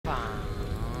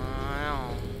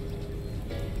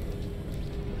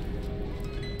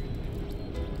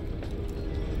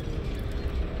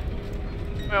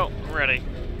Well, I'm ready.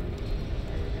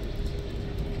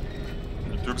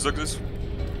 Du gesagt ist?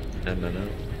 No.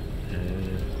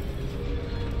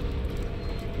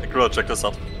 Hey, Grow, check this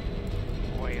out.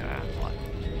 Where you at? What?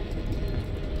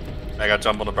 I gotta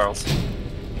jump on the barrels.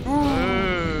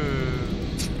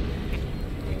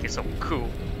 You're so cool.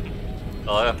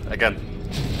 Oh yeah, again.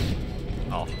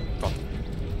 Oh, God.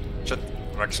 Shit,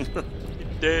 direction.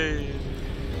 Dead.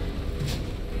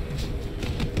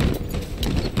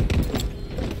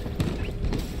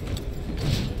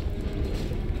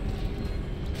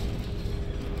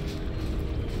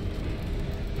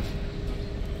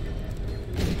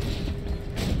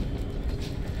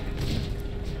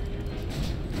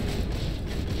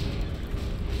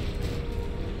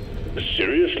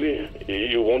 Seriously?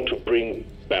 You want to bring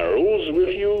barrels with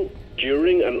you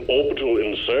during an orbital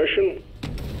insertion?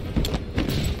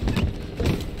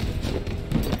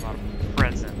 A lot of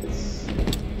presents.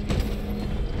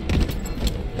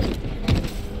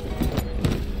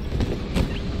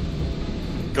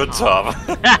 Good job.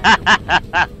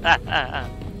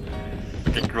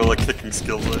 Fucking gorilla kicking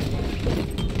skills there.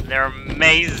 They're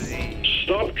amazing.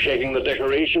 Stop checking the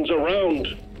decorations around.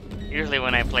 Usually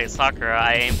when I play soccer,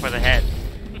 I aim for the head.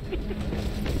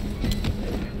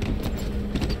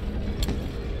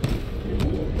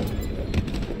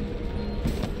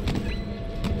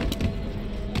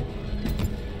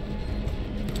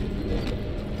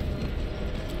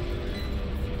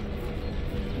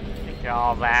 Think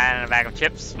all that and a bag of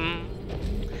chips?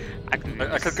 I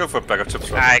could go for a bag of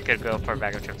chips right I could go for a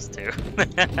bag of chips too.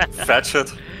 now. Fat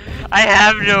shit. I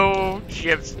have no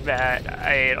chips, man.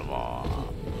 I ate them all.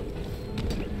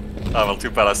 Oh well, too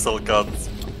bad I still got...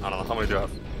 I don't know, how many do you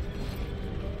have?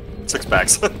 6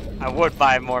 bags. I would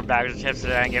buy more bags of chips so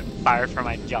that I can get fired from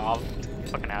my job.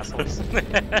 Fucking assholes.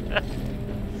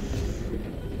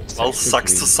 All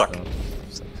sucks to suck.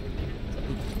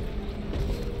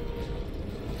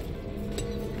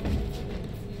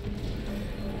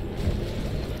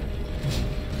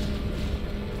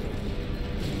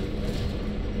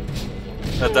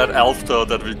 That elf though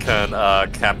that we can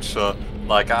capture,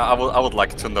 like I would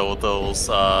like to know those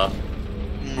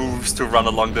moves to run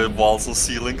along the walls and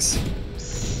ceilings.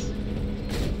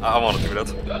 I want to do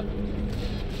that.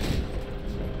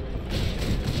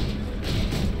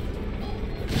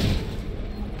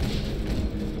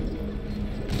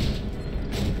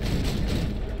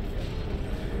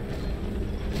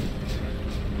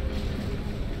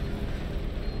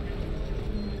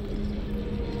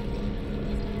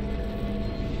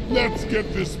 Let's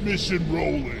get this mission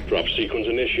rolling. Drop sequence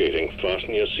initiating.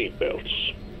 Fasten your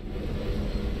seatbelts.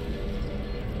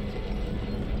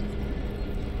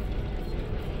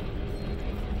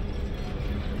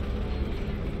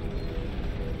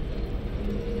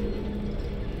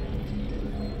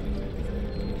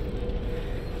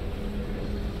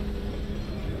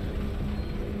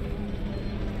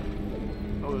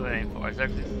 What was I aiming for?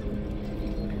 Exactly.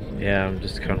 Yeah, I'm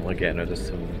just currently getting rid of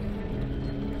some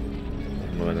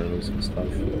minerals and stuff.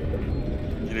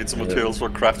 You need some materials for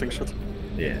crafting shit.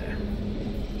 Yeah.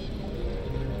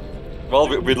 Well,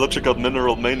 we literally got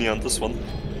mineral mania on this one.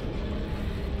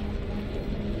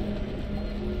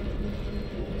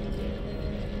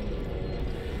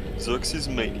 Xerxes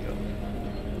mania.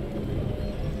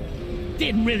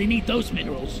 Didn't really need those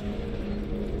minerals.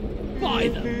 Buy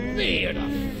them. They're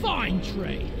a fine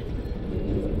trade.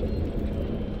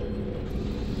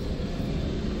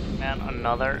 Man,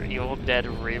 another Evil Dead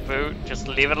reboot? Just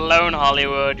leave it alone,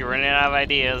 Hollywood. You're running out of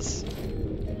ideas.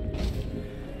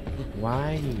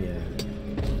 Why?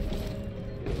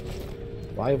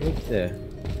 Why would they?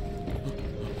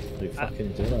 They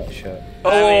fucking do that shit. Oh,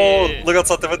 I mean... look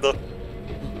outside the window.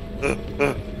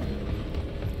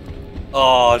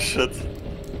 Oh shit.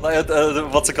 Like,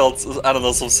 what's it called? I don't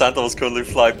know, some Santa was currently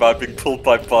flying by being pulled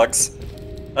by bugs.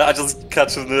 I just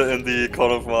catch it in the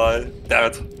corner of my eye.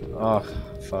 Damn it. Oh,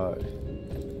 fuck.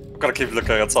 I'm gonna keep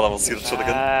looking outside, I will see the shit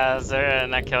again.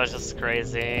 That kill is just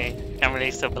crazy. Can't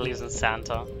really still believes in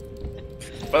Santa.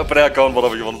 But yeah, go on,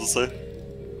 whatever you wanted to say.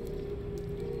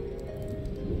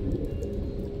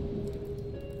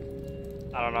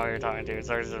 I don't know who you're talking to, it's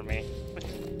ours or me.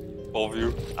 All of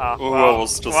you. Oh, Ooh, well, I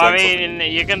was just I saying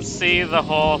mean, you can see the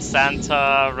whole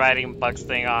Santa riding bugs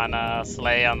thing on a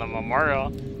sleigh on the memorial,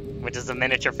 which is a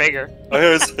miniature figure. Oh,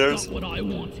 here's. Not what I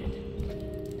wanted.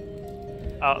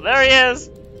 Oh, there he is!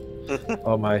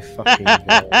 Oh my fucking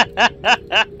god.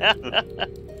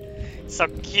 So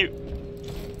cute.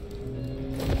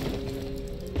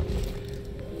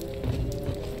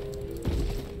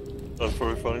 That's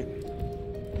pretty funny.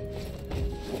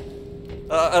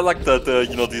 I like that,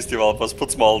 you know, these developers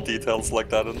put small details like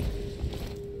that in.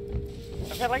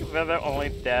 feel like they're the only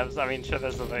devs. I mean, sure,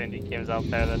 there's other indie games out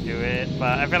there that do it,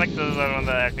 but I feel like this is the one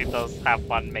that actually does have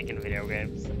fun making video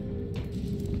games.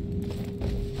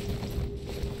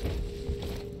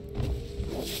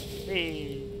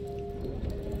 Hey.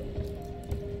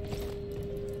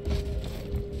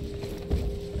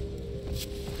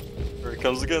 Here it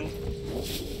comes again.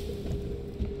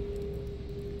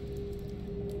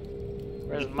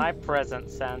 Where's my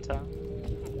present, Santa?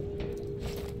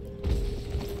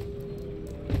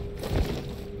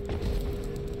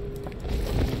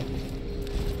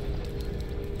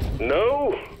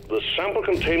 No, the sample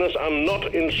containers are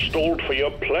not installed for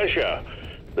your pleasure.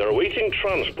 They're awaiting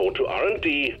transport to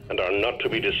R&D and are not to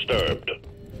be disturbed.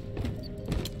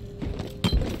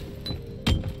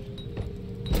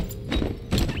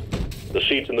 The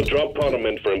seats in the drop pod are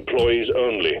meant for employees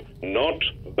only, not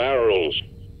barrels.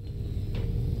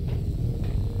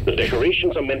 The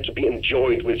decorations are meant to be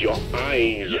enjoyed with your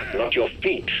eyes, not your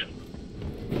feet.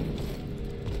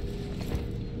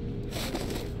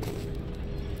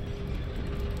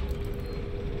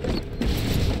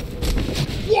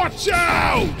 Watch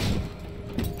out!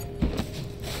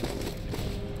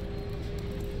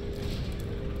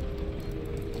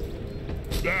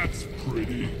 That's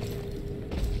pretty.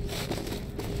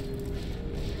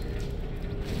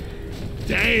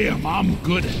 Damn, I'm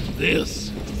good at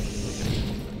this.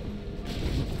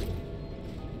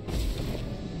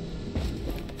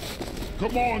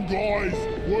 Come on, guys,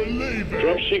 we're leaving.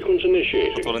 Drop sequence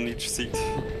initiating. Put one in each seat.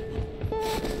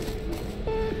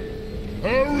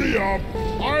 Hurry up!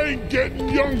 I ain't getting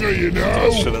younger, you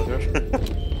Throw shit know. in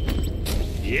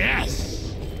here.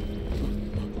 Yes.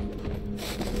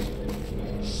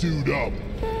 Suit up.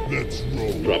 Let's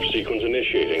roll. Drop sequence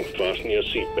initiating. Fasten your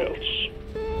seatbelts.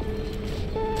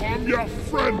 I'm your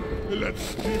friend, and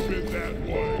let's keep it that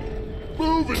way.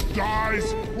 Move it,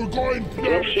 guys. We're going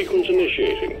Drop back. sequence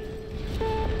initiating.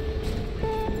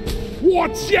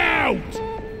 Watch out!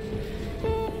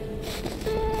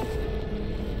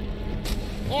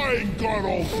 I ain't got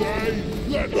all day.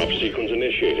 Let's Drop sequence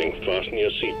initiating. Fasten your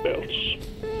seatbelts.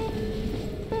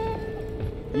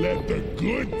 let the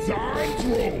good times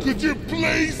roll. Could you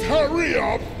please hurry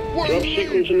up? We're Drop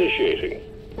sequence leaving. initiating.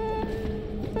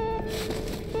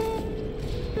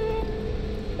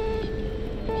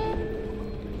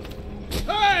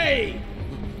 Hey!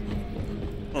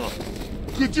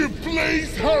 Could you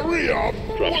please hurry up?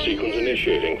 Drop We're sequence leaving.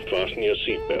 initiating. Fasten your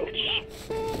seatbelts.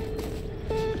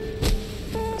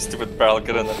 Stupid barrel,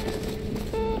 get in there.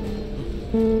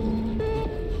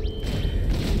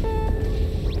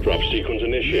 Drop sequence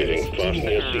initiating. Fasten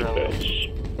your seatbelts.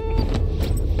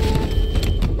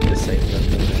 The same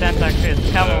thing. Santa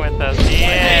is coming with us.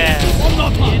 Yeah! I'm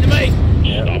not the enemy!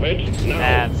 Stop it now.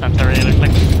 Man, Santa really looks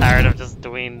like he's tired of just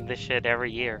doing this shit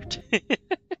every year.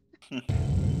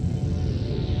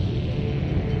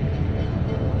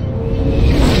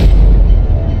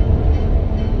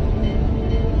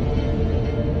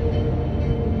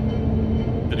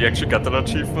 Did you actually get that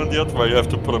achievement yet, where you have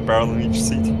to put a barrel in each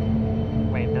seat?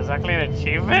 Wait, there's actually an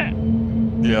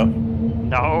achievement? Yeah.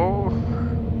 No.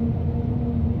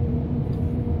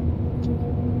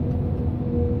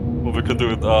 Well, we could do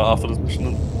it after this mission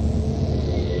then.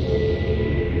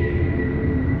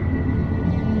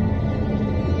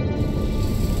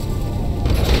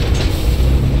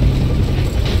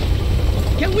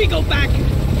 Can we go back?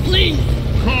 Please!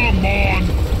 Come on,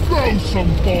 throw some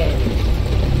balls.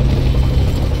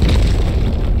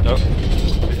 No.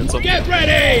 We hit something. Get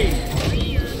ready!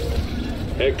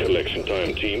 Egg collection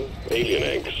time, team. Alien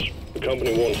eggs. The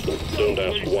company wants them. Don't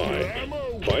ask why.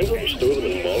 Find them, store them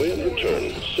in Molly, and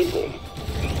return. Simple.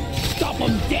 Stop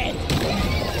them dead!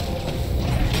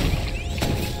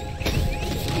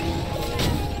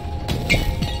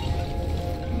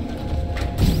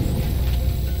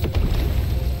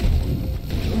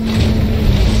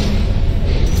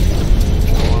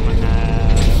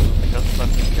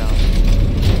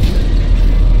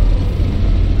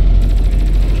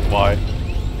 Why?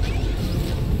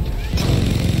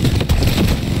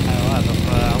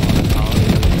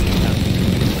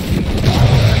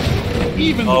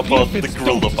 Even How the about the Gilfits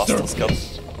Gorilla don't Busters deserve gun?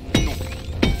 this.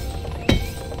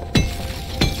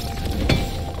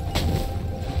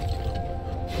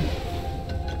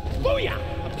 Booyah!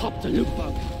 I popped a loot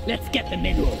bug. Let's get the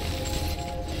mineral.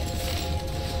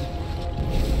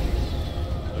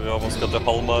 We almost got the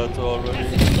hull out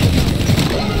already.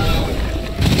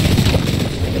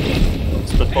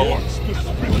 Spitball. What's the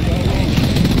spitball?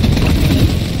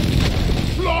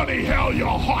 Bloody hell, you're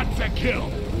hot to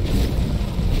kill.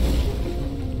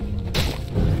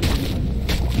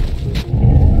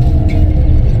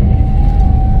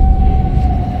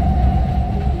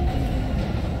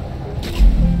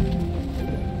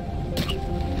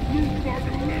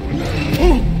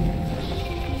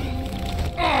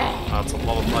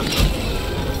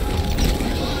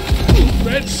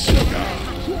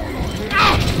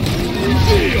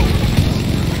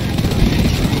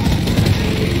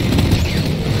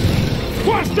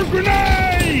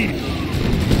 way!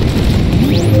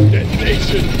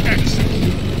 Detonation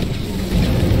execute.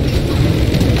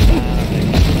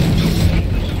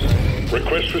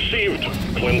 Request received.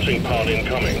 Cleansing pod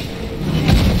incoming.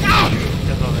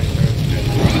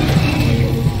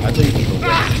 I don't even know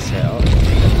where to set up.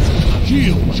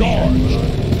 Shield charged.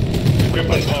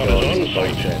 Equipment pod is on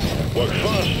site. Work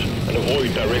fast and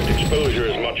avoid direct exposure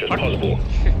as much as possible.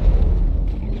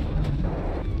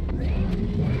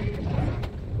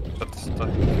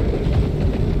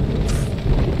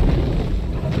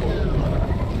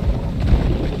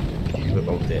 We're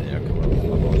both in there, come on.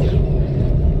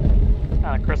 What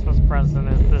kind of Christmas present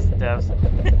is this, devs?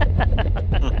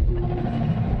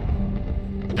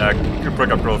 Yeah, you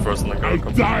bring up girl first and then I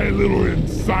go. die a little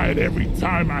inside every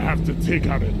time I have to take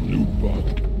out a loot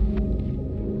bug.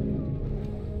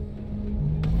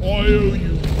 I owe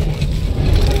you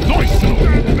one. Nice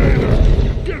detonator!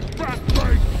 Get back,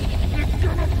 Frank! It's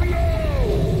gonna blow!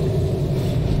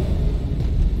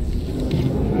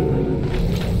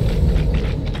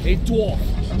 A dwarf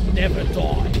never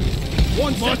dies.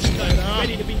 One detonator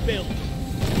ready to be built.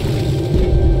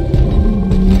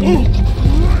 Oh,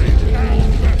 great!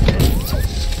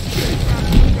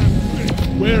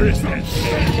 Where is that?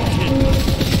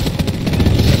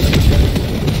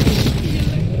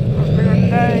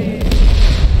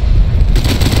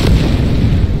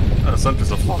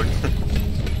 Sentries are falling.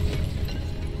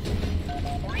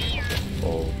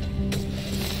 Oh.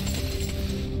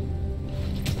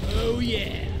 Oh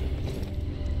yeah.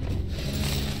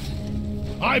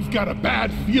 I've got a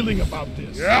bad feeling about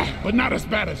this. Yeah? But not as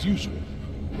bad as usual.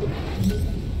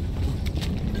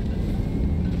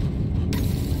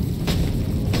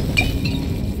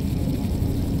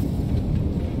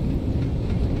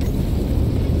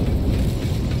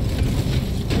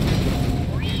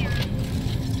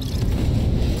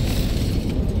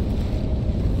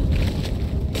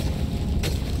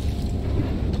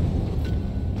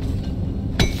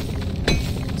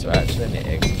 So actually on the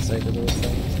exit side of those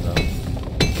things? No.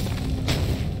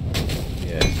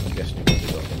 Yeah, I'm guessing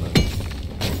you've already got them in.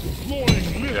 Deploying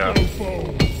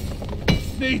lithophone.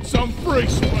 Need some free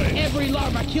space. Every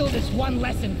larva killed is one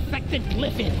less infected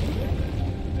glyphid.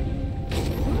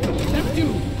 That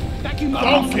dude, vacuum up.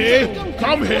 Donkey,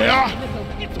 come here.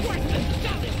 It's worse than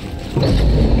solid.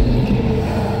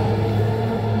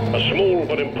 A small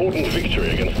but important victory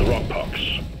against the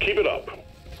rockpox. Keep it up.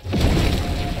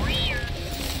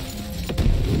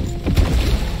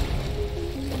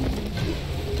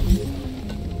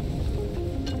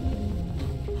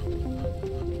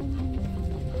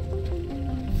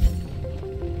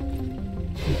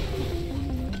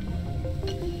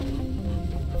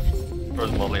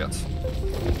 Where's Molly at?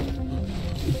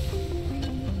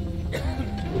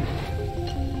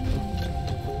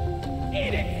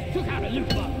 Edict took out a loot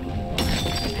bug.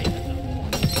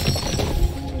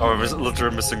 Oh, we're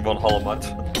literally missing one Hollow Knight.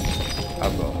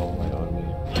 I've got a whole my army.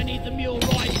 I need the mule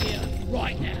right here,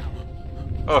 right now.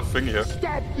 Oh, thing here.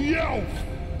 Stop the elf.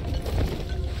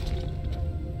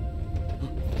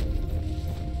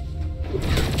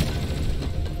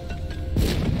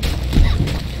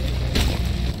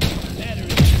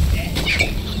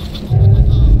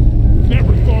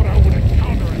 Never thought I would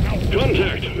encounter an elf.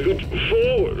 Contact! We got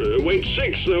 4, wait,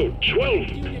 6, no,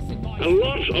 12. A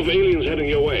lot of aliens heading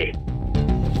your way.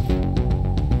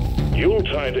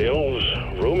 Yuletide elves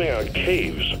roaming our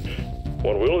caves.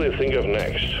 What will they think of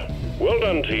next? Well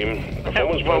done, team.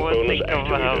 Performance point bonus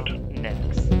activated.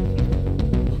 Next.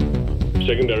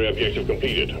 Secondary objective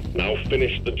completed. Now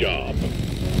finish the job.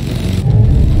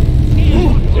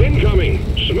 Incoming!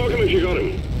 Smoke him if you got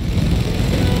him.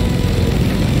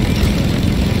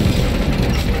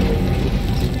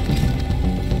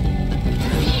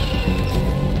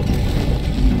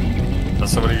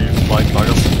 There's somebody flying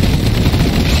buggers.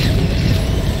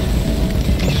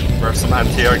 Grab some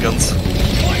anti-air guns.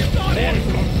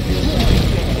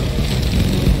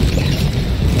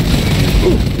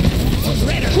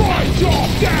 Try job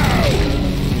down!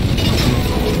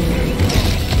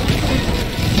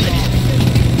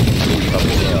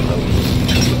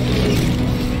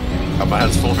 Got my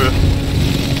hands full here.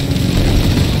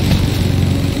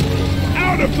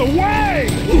 Out of the way!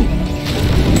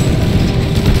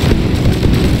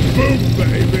 Move,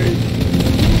 baby!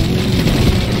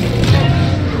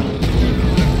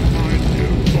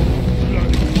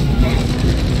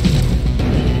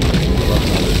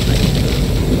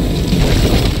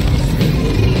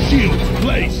 Shield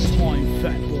placed! Time,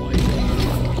 fat boy.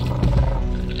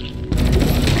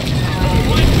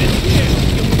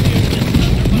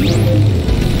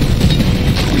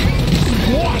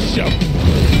 Wash him!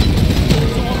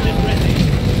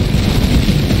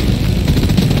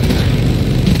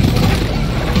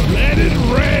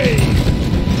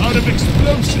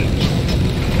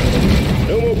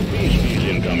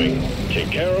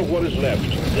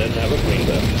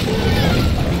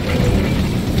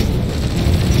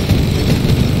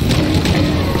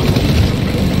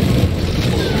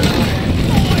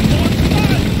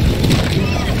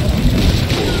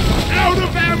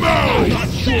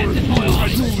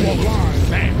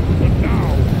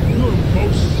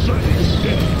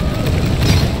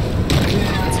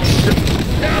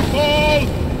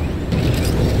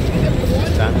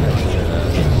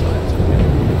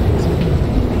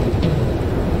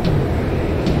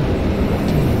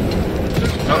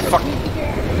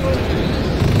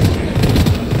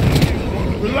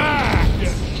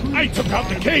 I took out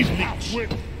the cave leech.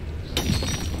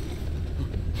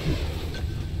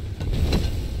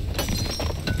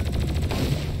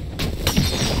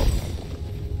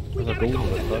 There's a goal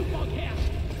with that.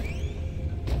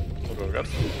 What do I got?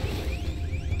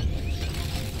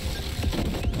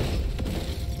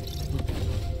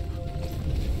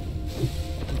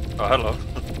 Oh, hello.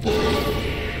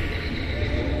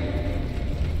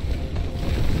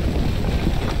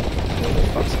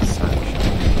 That's a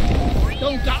sanction.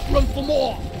 Don't got room for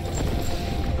more.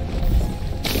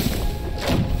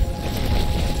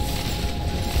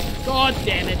 God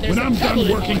damn it, there's When a I'm devil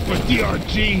done in working my- for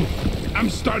DRG, I'm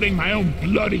starting my own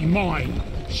bloody mine.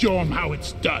 Show 'em how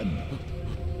it's done.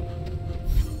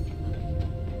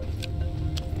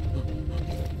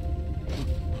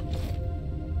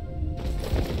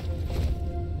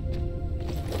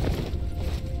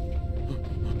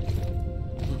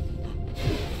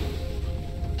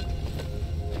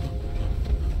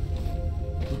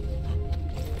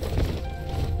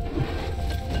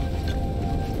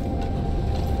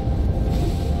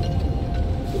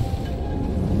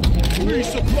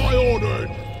 Resupply ordered.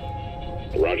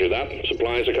 Roger that.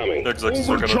 Supplies are coming. Exactly,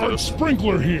 so we're gonna do Overcharged this.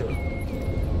 sprinkler here.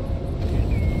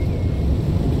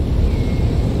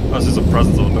 I see some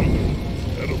presents on them.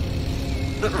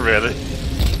 Really?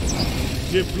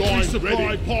 Deploying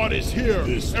resupply pod is here.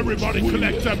 Everybody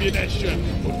collect ammunition.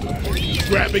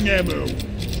 Grabbing ammo.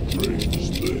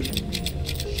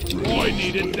 I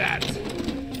needed that.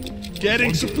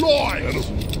 Getting supplies.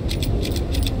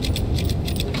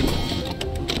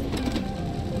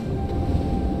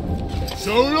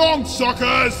 So long,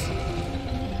 suckers!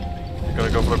 You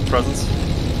gonna go for the presents?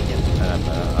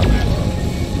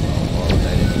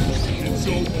 It's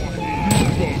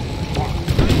over.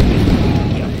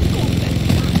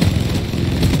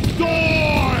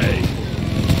 Die!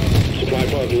 Supply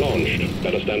pod launched.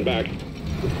 Better stand back.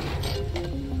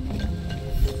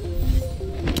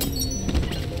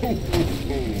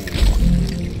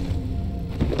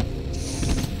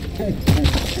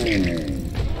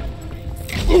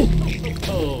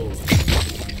 Oh.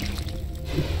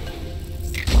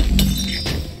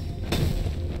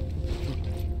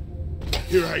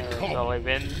 Here I There's come. only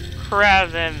been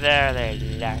present there, they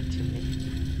lied to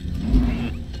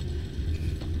me.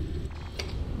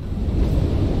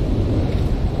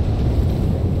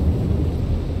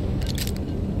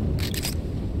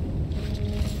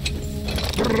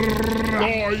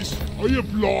 Guys, are you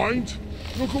blind?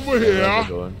 Look over Where are we here.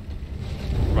 going?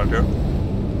 Right here.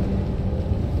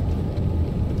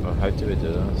 Oh, how do we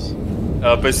do this?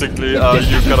 Basically, you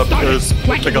gotta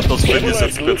pick up those thingies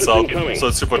it spits out, so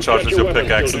it supercharges your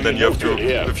pickaxe, and then you have to,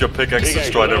 with your pickaxe,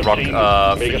 destroy the rock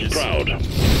thingies. Proud.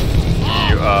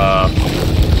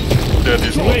 Yeah,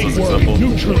 these ones as an example.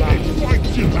 Neutralize.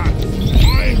 Fight you, lads.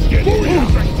 I'm getting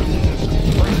infected.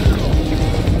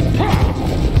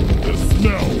 The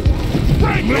smell.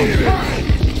 Bring it.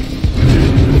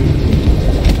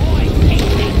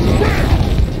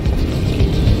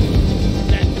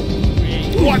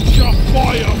 Watch your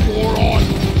fire, moron!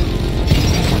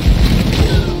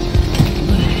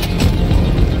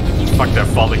 Fuck, they're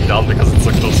falling down because it's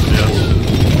so close to the edge.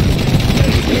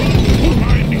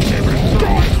 Mining never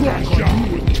crash you.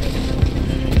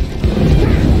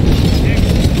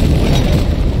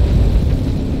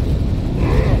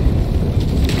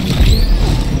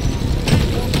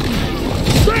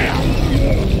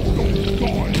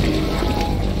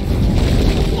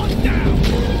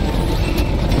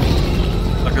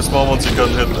 Like the small ones you can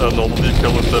hit normally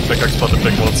kill with the pickaxe, but the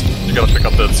big ones you gotta pick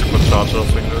up that supercharger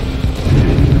thing there.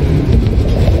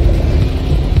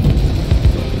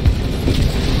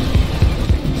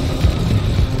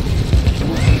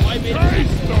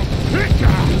 Taste the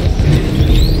pickaxe!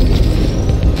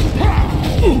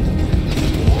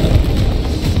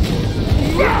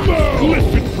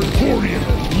 Glyphid Praetorian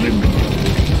eliminated.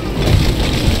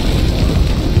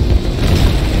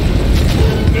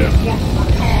 There's one for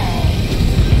Carl.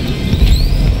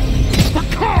 For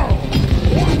Carl!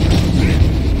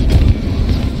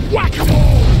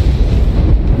 Whack-a-mole!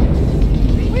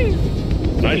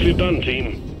 Nicely done, team.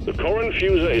 The core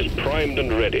infuser is primed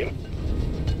and ready.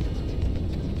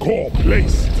 Core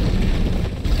placed.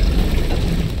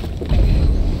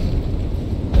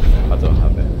 I don't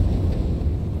have it.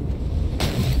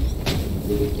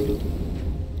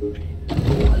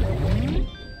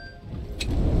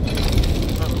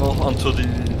 Well, onto the...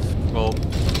 well...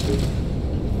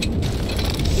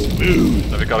 Smooth.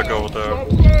 Then we gotta go over there.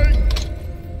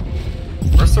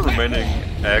 Where's the remaining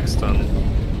eggs then?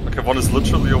 Okay, one is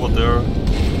literally over there,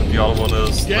 and the other one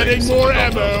is... Getting like, more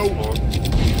something down there ammo. on the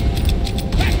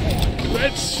floor.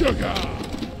 Red sugar.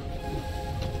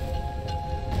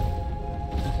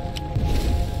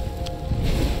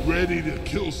 ready to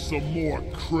kill some more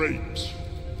crepes.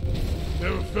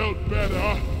 Never felt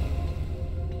better.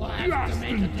 Blast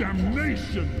and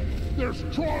damnation! There's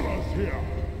trawlers here!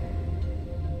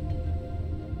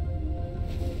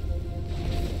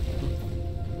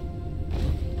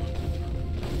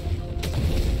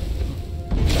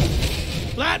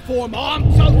 Platform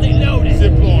arm totally loaded.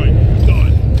 Zipline,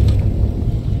 done.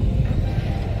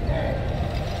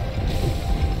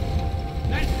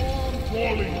 Platform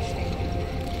Trolleys.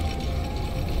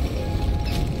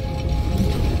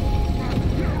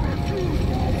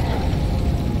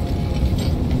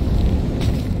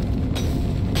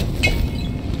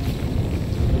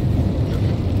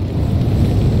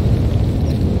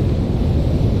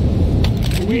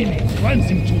 We need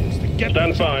cleansing tools to get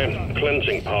Stand by. The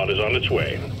cleansing pod is on its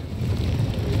way.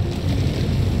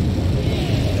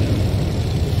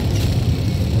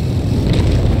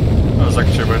 I was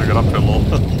actually ready to get up here, lol.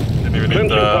 Didn't even need Cleansing pod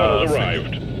the... has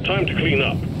arrived. Time to clean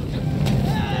up.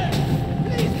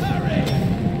 Please hurry!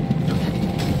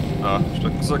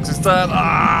 Sticks is dead.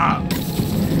 Ah!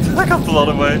 I got the lot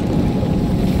away.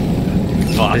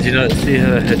 Did you not see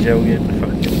her gel getting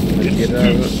fucking get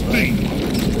out of it? Stink.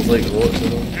 There's like lots of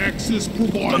them. Access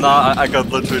provided. No, I got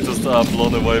literally just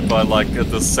blown away by like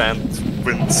the sand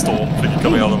windstorm thing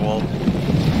coming out of the wall.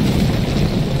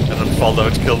 And then fall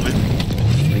damage killed me.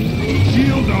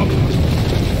 Shield up.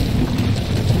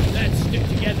 Let's stick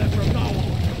together from now on.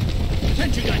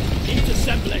 Attention guys, needs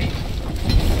assembly.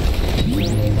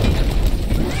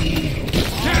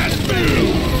 Can't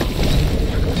move.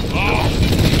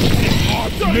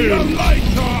 See you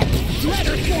later.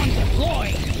 Shredder form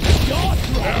deployed. Your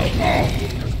throw.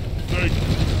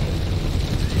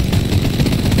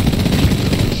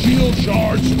 Shield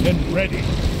charged and ready.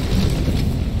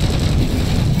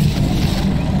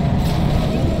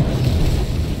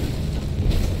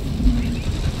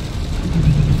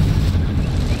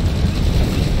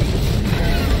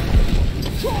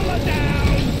 Trawler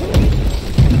down.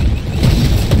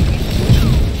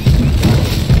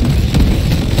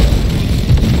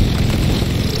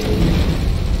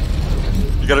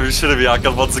 You gotta be shitting me, I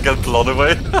got once again blown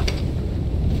away.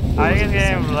 I can get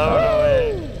him blown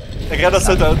away. Again, I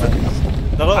said that.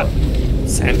 No.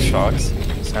 Sand sharks.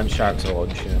 Sand sharks are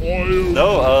on shit.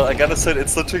 No, again I said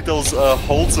it's literally those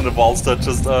holes in the walls that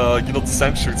just, you know, the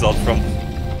sand shoots out from.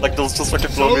 Like those just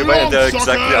fucking blow me away and they're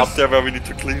exactly up there where we need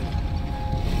to clean.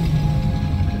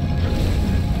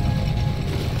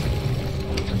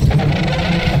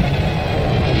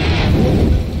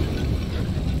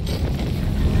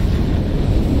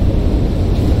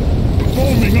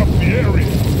 Foaming up the area.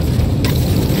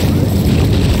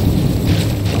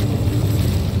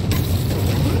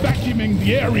 Vacuuming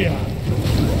the area.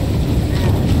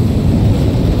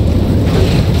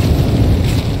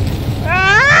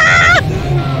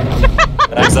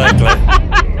 Exactly.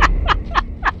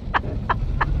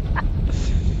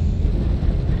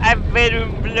 I've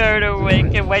been blown away.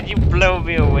 Why'd you blow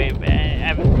me away,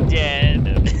 man? I'm dead.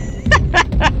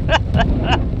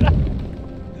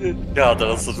 God, that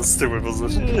was such a stupid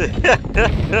position.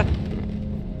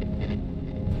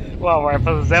 Well, where I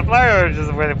put the zipline or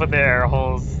just where they put the air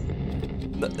holes?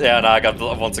 Yeah, no, I got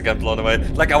once again blown away.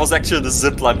 Like I was actually in the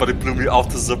zipline, but it blew me off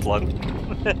the zipline.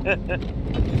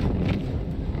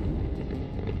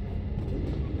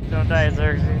 Don't die,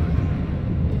 Xerxes.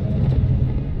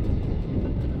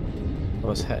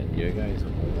 What's hitting you guys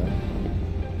over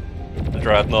there? The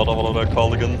Dreadnought, or whatever they're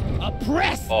called again.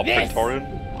 Oppress Or this. Praetorian?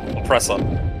 Oppressor,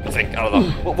 I think, I don't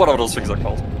know. Whatever those things are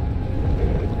called.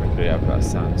 Yeah, I've got a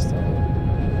sandstone.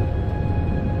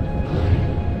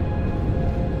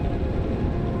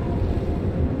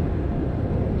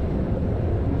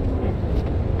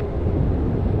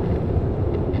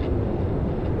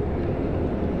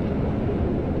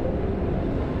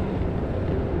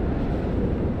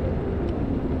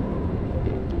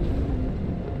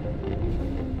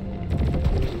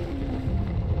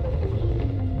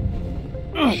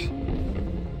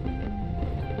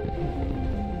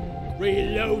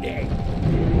 Reloading.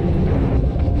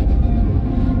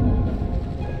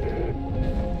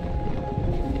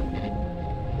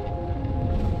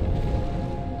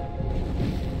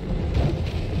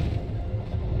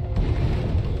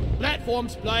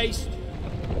 Platforms placed.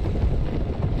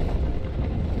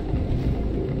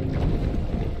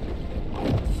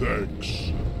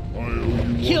 Thanks. I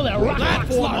owe you Killer rock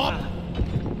platform up.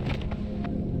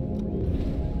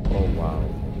 Oh wow,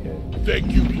 okay. Thank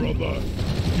you, brother.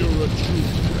 You're a true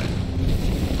friend.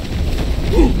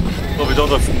 Well, we don't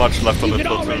have much left on it,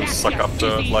 but we'll suck up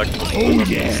the, like,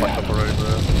 yeah. suck up right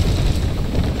there.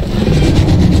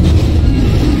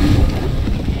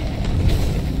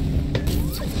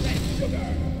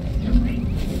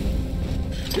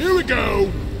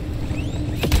 go!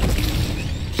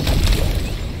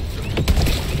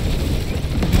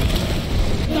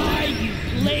 Die, you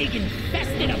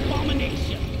plague-infested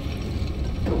abomination!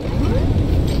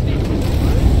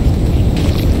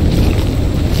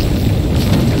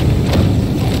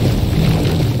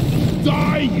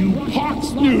 Die, you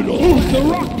pox noodle! The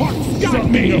rock pox got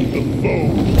me! Up the foe!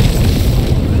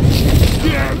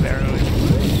 Yeah, Barely.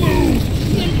 move!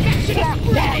 The infection is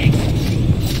spreading!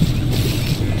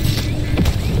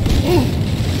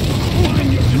 Open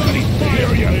your bloody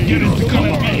fire, you get it! Come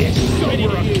on!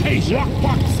 Sober a case! Rock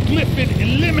pox glyphid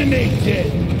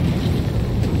eliminated!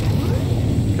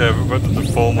 Okay, where did the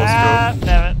foremost Ah, go?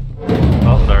 damn it.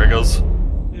 Oh, there he goes.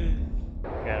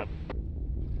 Yeah.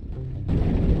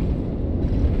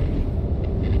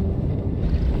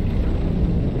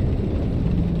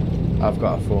 I've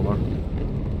got a former.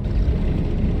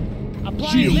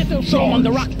 Applying Shield lithofoam on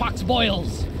the charged. rockbox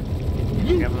boils.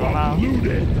 Loot Give them out. box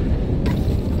looted!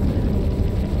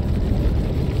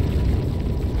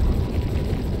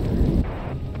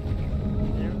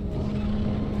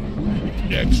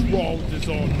 Next round is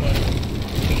on my...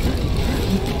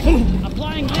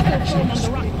 Applying lithofoam on the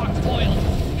rockbox boils.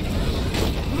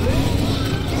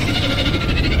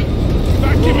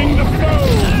 Vacuuming the foe!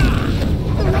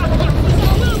 The rockbox is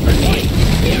all over me!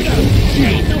 Weirdo! There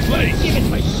ain't no forgiveness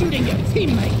for shooting your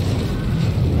teammates!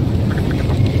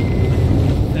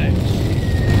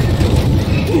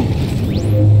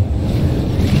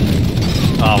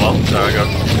 Ah, well, there we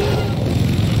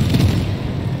go.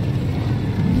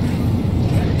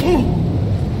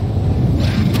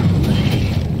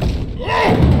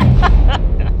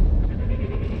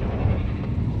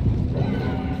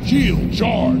 Shield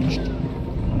charged!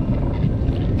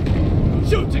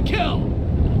 Shoot to kill!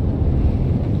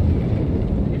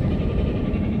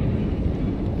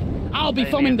 I'll be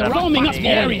foaming the roaming up the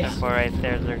area! Right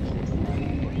there, Xerxes.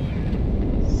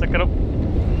 Suck it up.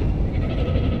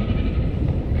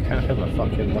 Can't have my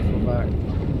fucking rifle back.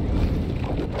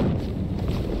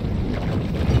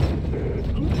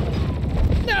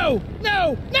 No!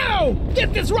 No! No!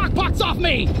 Get this rockbox off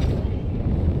me!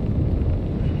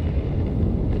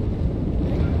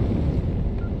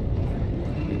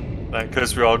 In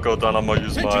case we all go down, I'm gonna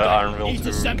use my iron will to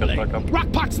get back up.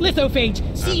 Rockbox lithophage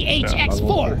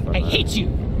CHX4! I hate you!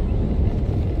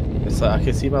 It's like I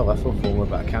can see my rifle former,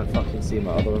 but I can't fucking see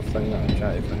my other thing that I'm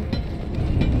trying to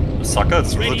think. Sucker,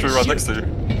 it's literally right next to you.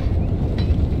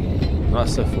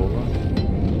 That's the former.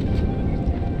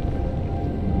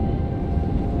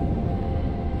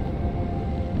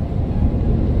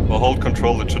 Well, hold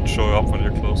control, it should show up when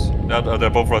you're close. Yeah, they're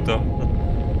both right there.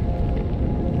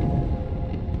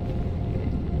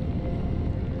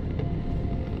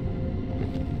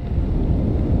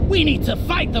 We need to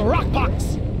fight the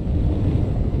rockbox!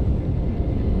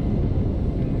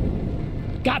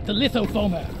 Got the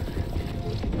lithofoamer.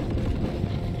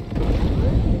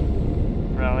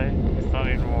 Really? You still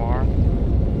need more?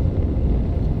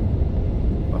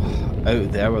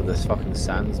 Out there where this fucking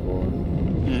sand's blowing.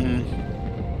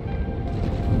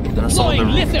 Deploying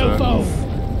lithofoam!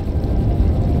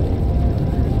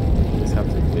 Just have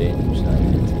to range that.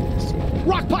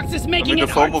 Rockbox is I making mean,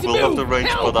 the it hard foam to will have the move! range,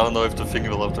 Help! but I don't know if the thing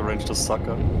will have the range to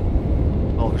sucker.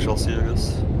 Oh, we shall see, I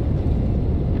guess.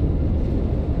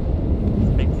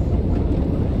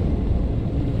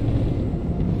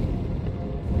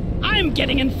 I'm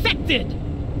getting infected!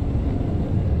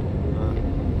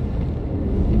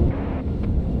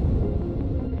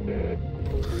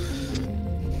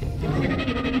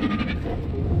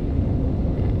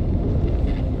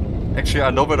 Actually, I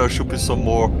know where there should be some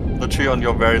more. Literally on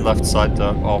your very left side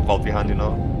there, or well behind you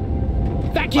now.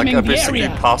 Like Vacuuming the basically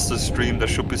area! past the stream, there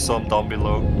should be some down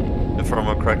below. If I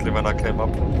remember correctly when I came up.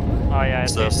 Oh yeah, I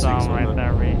Is see there some six on right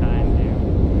there? there behind you.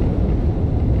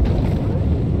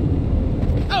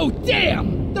 Oh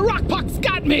damn! The rockbox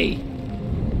got me!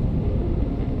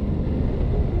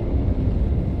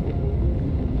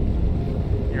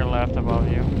 Your left above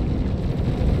you.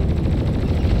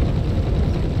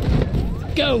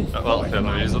 Go! Well, yeah,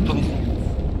 no, use it then.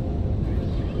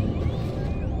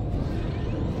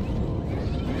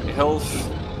 Health.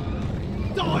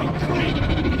 Die, creep!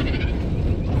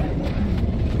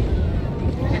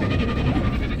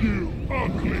 You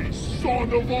ugly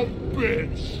son of a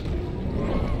bitch!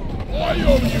 I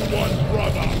owe you one,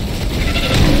 brother!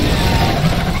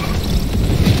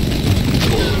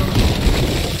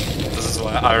 This is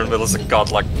why Iron Will is a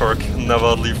godlike perk.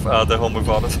 Never leave the home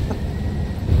without it.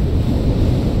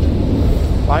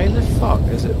 Why the fuck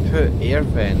is it put air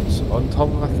vents on top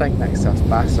of a thing next to a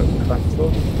bastard cliff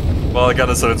though? Well, again,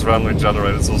 I said it's randomly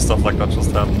generated, so stuff like that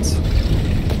just happens.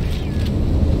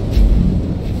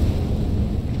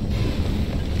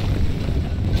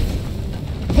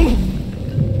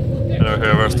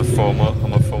 here, where's the foamer?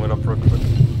 I'm gonna foam it up real quick.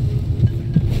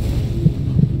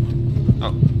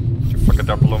 Oh, you fucking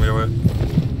drop below me away.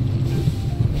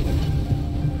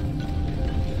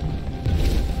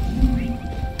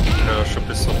 There should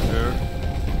be some here.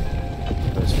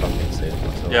 Let's fucking see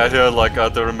it. Yeah, here, like,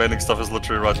 the remaining stuff is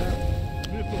literally right here.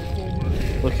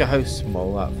 Look at how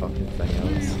small that fucking thing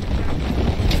is.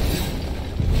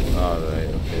 Alright,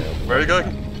 okay. Where are you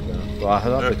going? Well, I'd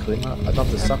have to clean that. I'd have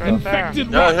to suck Right it. there.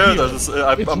 Yeah, here, there's,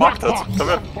 I marked it. Come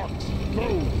here.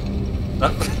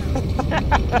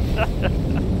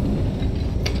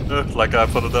 Like I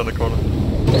put it down the corner.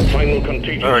 Final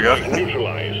contagion There we go.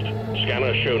 neutralized.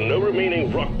 Scanners show no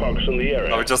remaining rock pox in the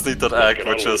area. Oh, we just need that egg,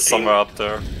 which is somewhere up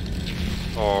there.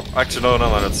 Or actually,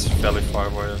 no, it's fairly far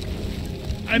away.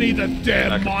 I need the I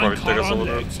damn could probably take us minecart over on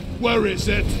there. it. Where is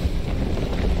it?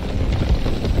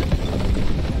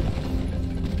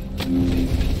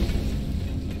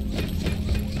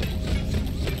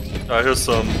 Here's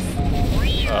some.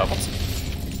 What's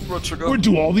it? Road sugar. Where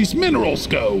do all these minerals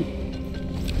go?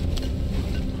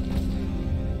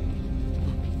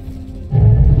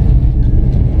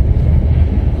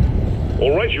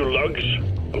 All right, you lugs.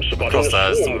 I'm spotting Cross a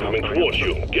that, swarm it's coming the- towards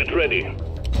you. Get ready.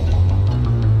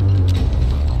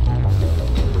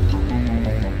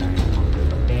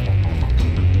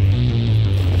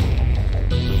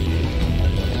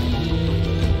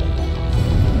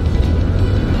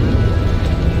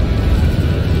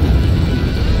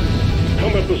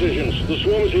 Combat positions. The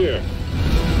swarm is here.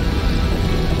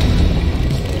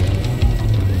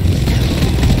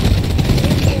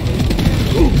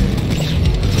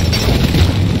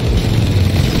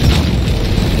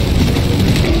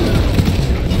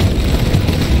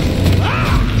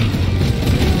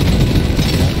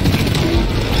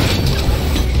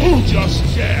 Who just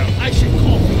jammed? I should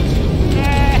call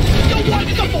you want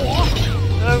some more?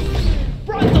 Oh,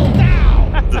 Brundle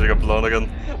now! Did you get blown again?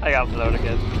 I got blown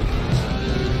again.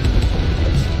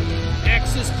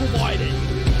 Access provided.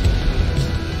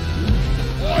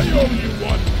 I owe you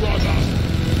one, brother.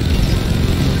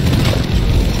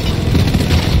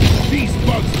 These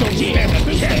bugs don't stand a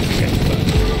chance.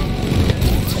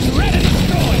 Ready to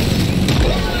destroy!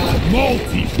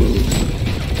 Multi-boost.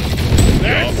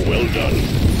 Job well done.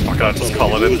 Fuck, I just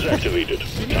call it Is in. activated.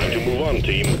 Time to move on,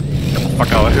 team. Get the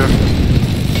fuck out of here.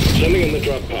 Sending in the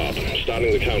drop pod.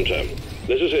 Starting the counter.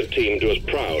 This is it, team. Do us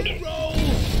proud.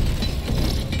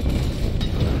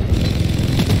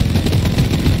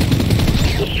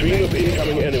 The stream of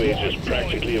incoming enemies is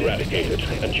practically eradicated,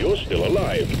 and you're still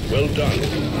alive. Well done.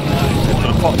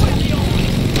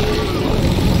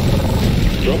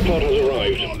 Drop pod has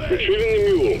arrived. Retrieving the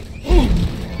mule.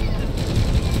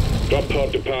 Drop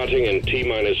pod departing in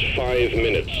T-minus 5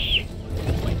 minutes.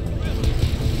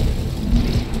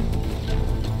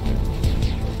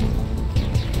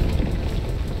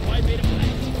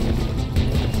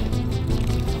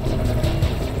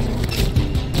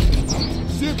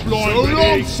 Zipline so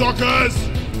long, suckers!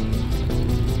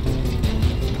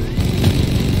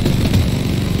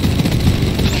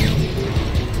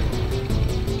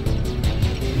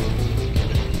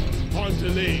 Time to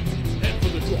leave. Head for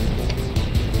the drop pod.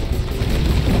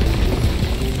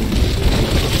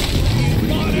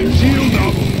 Shield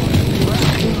up!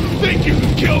 Think you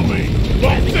can kill me?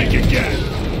 Well, think again!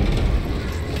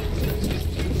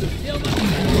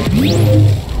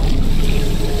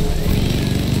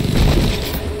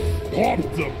 Pop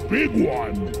the big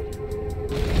one!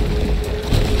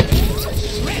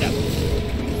 Shred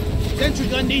him! Sentry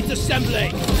gun needs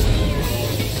assembling!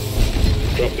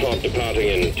 Drop pod departing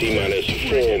in T-minus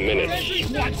 4 minutes.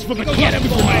 What's for the cannon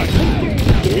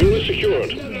boy? The mule is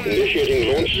secured.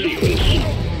 Initiating launch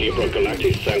sequence. Deeper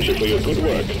Galactic thanks you for your good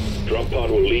work. Drop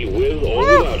pod will leave with or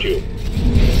without you.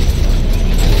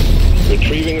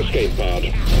 Retrieving escape pod.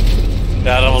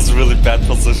 Yeah, that was really bad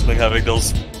positioning, having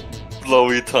those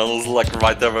blowy tunnels like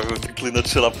right there where we can clean that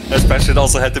shit up. Especially it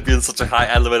also had to be in such a high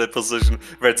elevated position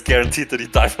where it's guaranteed that he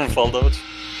died from fall damage.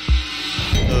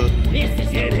 This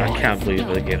is it! I can't believe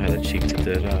the game had the cheek to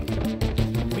do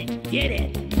that. We did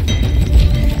it!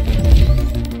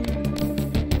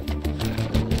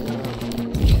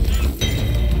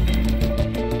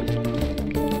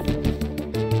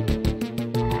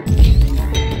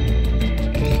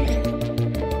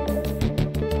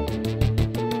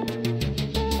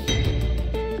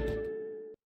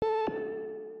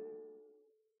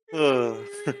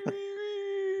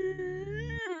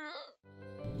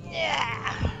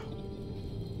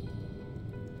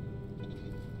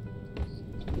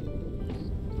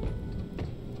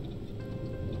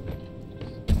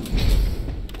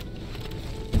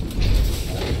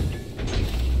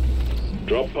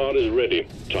 drop pod is ready.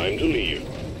 Time to leave.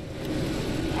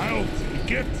 I'll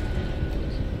take it.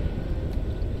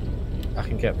 I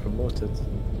can get promoted.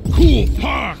 Cool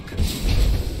park.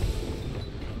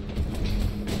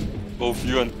 Both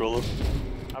you and Grilla.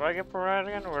 How do I get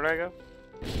promoted again? Where do I go?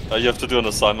 You have to do an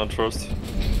assignment first.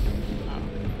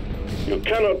 You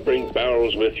cannot bring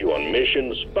barrels with you on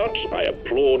missions, but I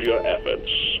applaud your efforts.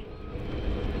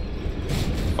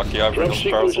 Fuck yeah, I bring Drop those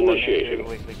barrels sequence along. initiating.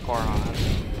 Weekly core on.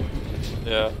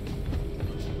 Yeah.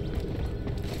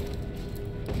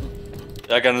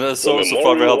 Again, so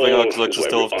far we're helping out because I just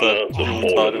still have the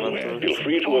Yuletide event. Feel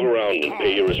free to walk around and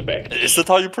pay your respects. Is that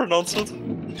how you pronounce it?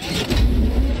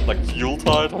 Like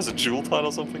Yuletide? Was it Juletide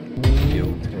or something?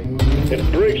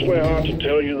 It breaks my heart to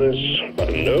tell you this, but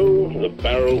no, the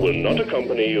barrel will not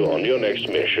accompany you on your next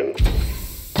mission.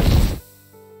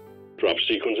 Drop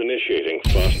sequence initiating.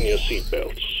 Fasten your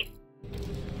seatbelts.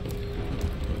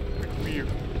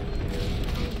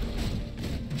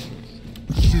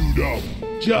 Suit up.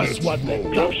 Just what they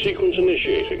Drop sequence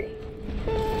initiating.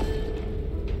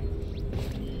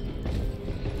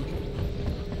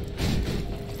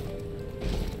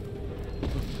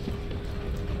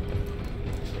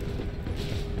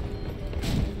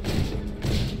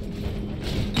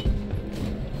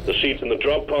 The seats in the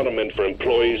drop pod are meant for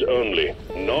employees only,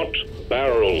 not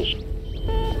barrels.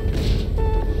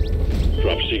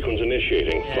 Drop sequence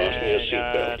initiating. Fasten your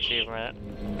seatbelts. Achievement.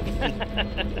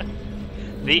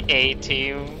 The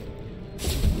A-team.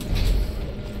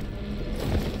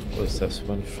 What's this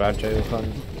one? Fragile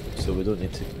hand. So we don't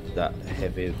need to that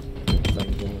heavy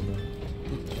thing going on.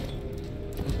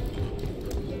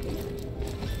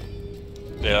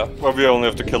 Yeah, well we only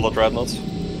have to kill the dreadnoughts.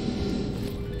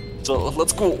 So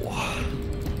let's go.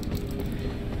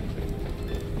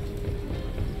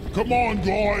 Come on,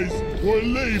 guys. We're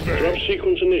leaving. Drop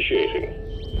sequence initiating.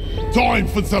 Time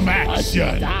for some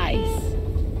action. Dice.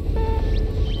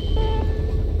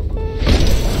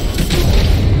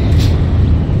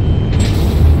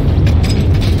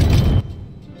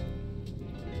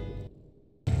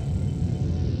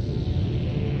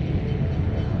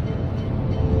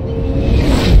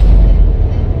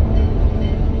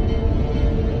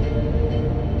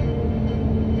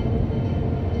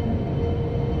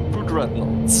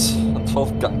 Dreadnoughts and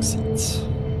 12 gang seats. I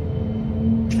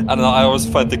don't know, I always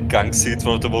find the gang seats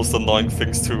one of the most annoying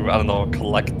things to, I don't know,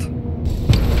 collect. I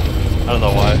don't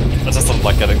know why. I just don't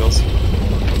like getting those.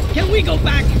 Can we go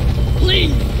back,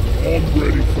 please? I'm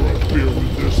ready for a beer when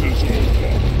this is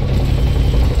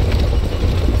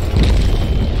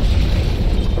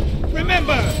over.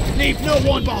 Remember, leave no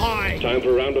one behind. Time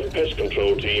for a round of pest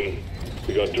control, team.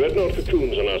 We got dreadnought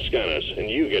cocoons on our scanners, and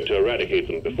you get to eradicate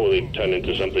them before they turn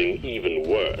into something even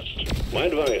worse. My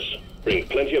advice, bring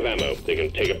plenty of ammo. They can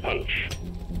take a punch.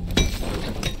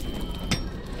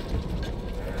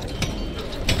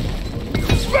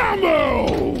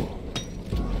 Spammo!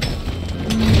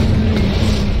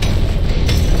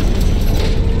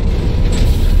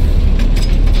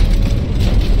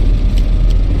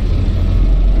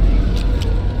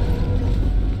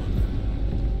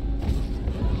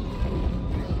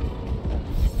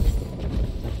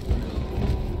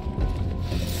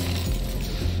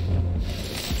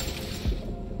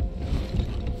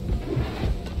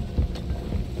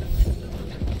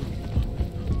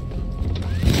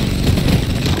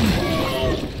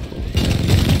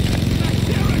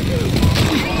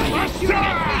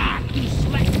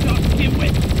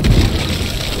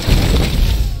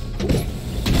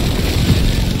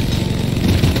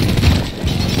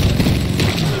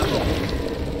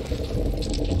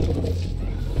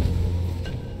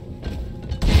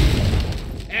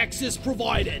 Access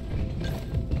provided.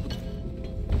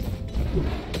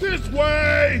 This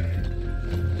way!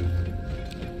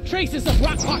 Traces of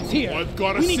rock pots here. I've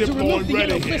got a we need to sip remove going the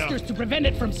ready yellow here. blisters to prevent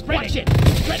it from spreading. Watch it.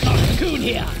 Dreadnought cocoon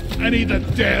here. I need the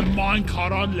damn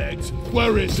minecart on legs.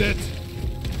 Where is it?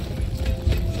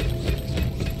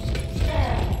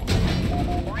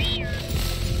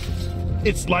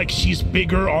 It's like she's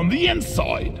bigger on the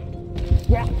inside.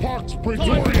 Rock Park's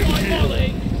Praetorian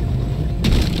here.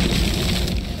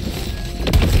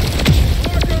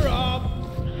 Marker up.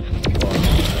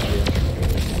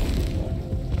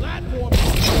 Platform.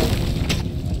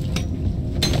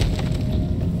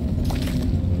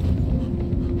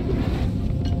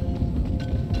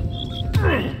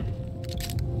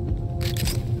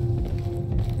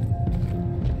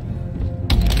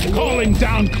 Calling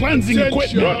down cleansing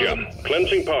equipment. Roger.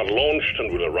 Cleansing pod launched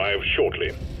and will arrive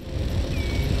shortly.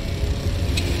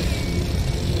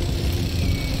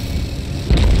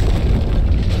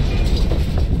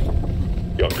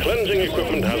 Your cleansing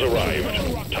equipment has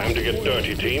arrived. Time to get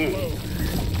dirty, team.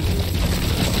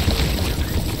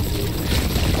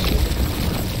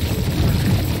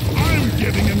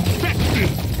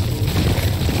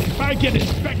 get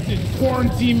infected,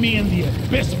 quarantine me in the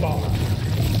Abyss Bar.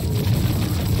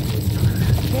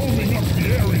 Foaming up the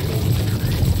area.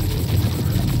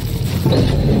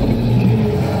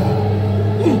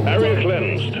 Area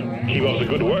cleansed. Keep up the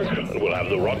good work, and we'll have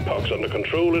the rockpox under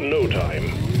control in no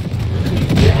time.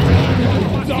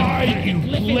 Die, you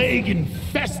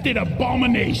plague-infested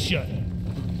abomination!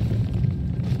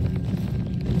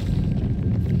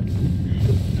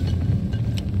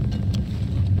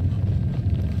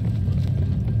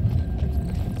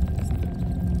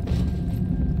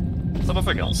 Is there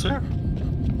nothing else here?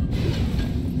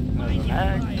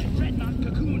 Dreadnought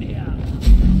cocoon here.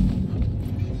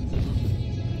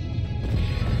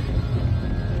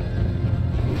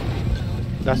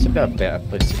 That's a bit a better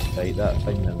place to fight that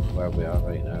thing than where we are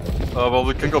right now. Well,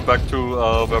 we can go back to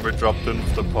where we dropped in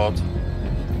with the pod.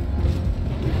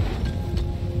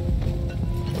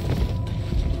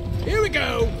 Here we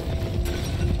go.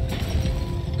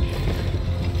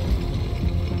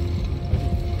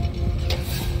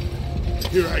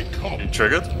 Here I come. You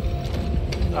triggered?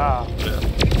 Ah. Yeah.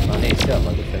 I need to get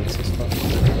my defenses first.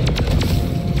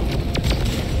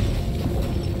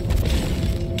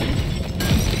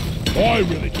 I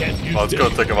really can't use Oh, it's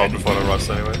gonna take a while before they rush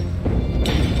anyway.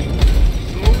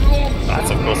 That's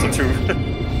of course the two.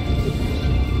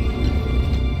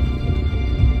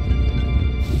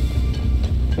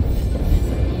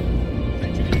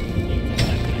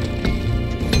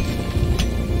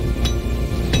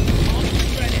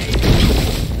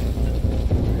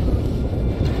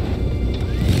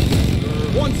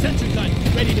 One sentry gun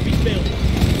ready to be filled.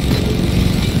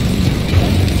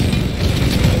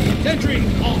 Sentry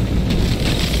on.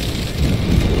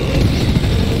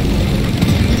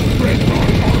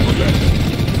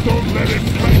 Don't let him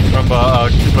play. Remember,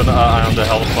 keep an eye on the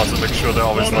health bars and make sure they're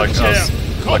always like us,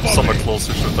 like somewhere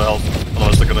closer to the health,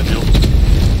 otherwise they're gonna heal.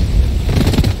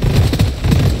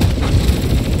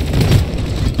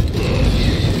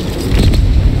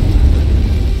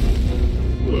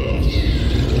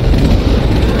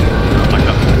 Like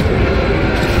that.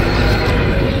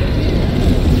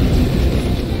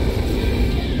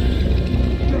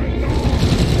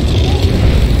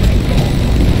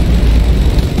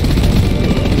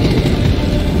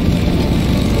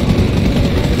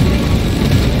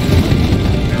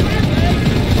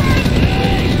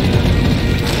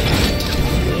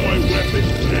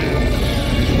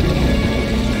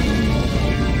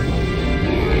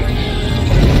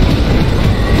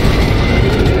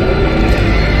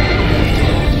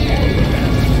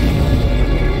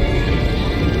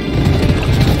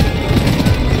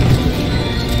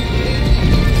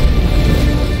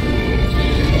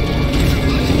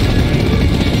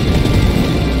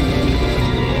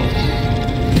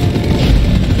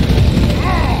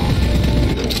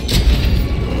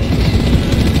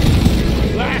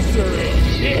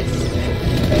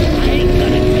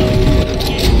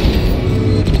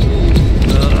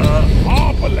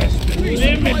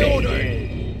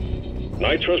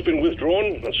 Nitro's been withdrawn,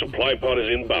 and supply pod is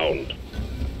inbound.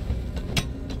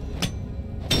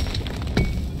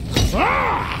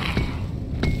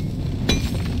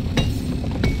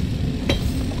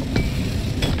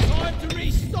 Time to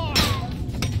restart.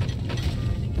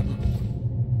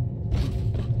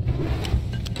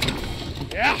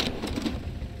 Yeah.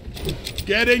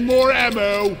 Getting more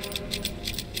ammo.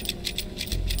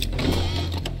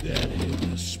 That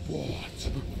hit the spot.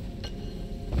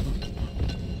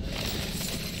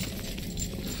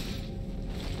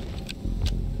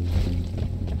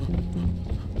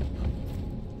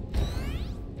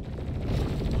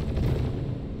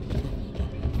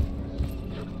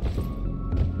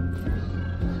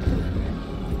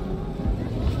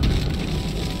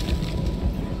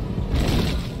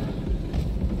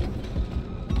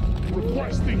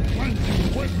 Requesting cleansing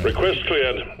equipment. Request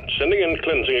cleared. Sending in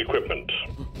cleansing equipment.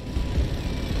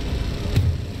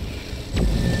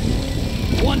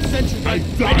 One sentry I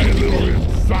gun die ready a to be little filled.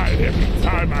 inside every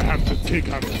time I have to take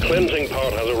out a Cleansing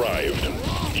pod has arrived.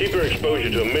 Keep your exposure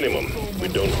to a minimum. We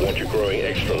don't want you growing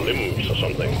extra limbs or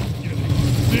something.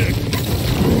 stick.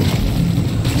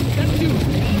 Step 2.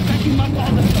 Vacuum up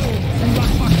all the stones and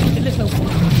rock box into litho form.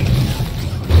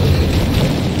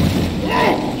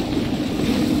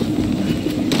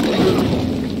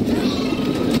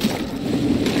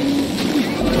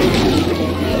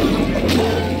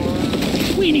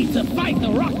 We need to fight the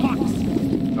rock box.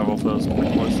 I will first.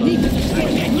 Need to destroy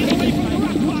it and get away from the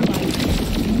rock box.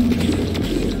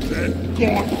 That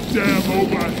goddamn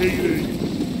overheating.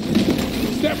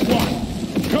 Step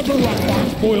 1. Cover rock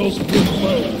box foils with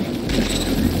load.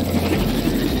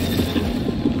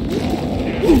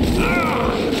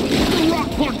 The rock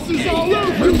box is all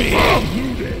over me!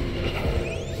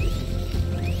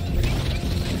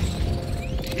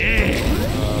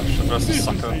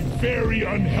 very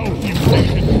unhealthy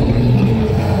Russian.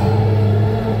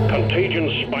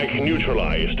 Contagion spike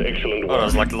neutralized. Excellent work. Oh,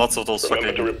 there's like lots of those Remember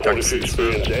fucking to report if you gangsters.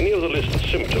 experience any of the listed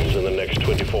symptoms in the next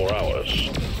 24 hours.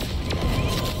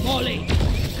 Molly,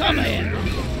 come here.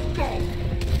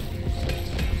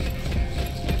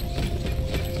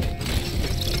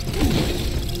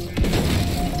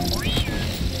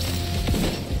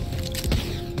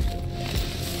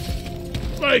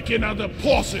 Make another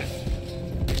deposit.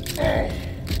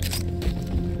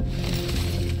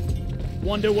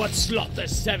 Wonder what slot they're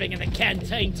serving in the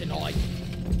canteen tonight.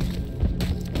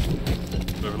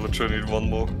 Maybe literally need one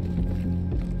more.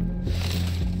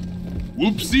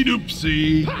 Whoopsie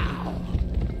doopsie.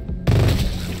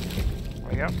 There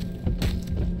we go.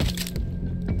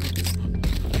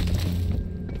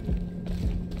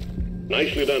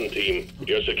 Nicely done, team.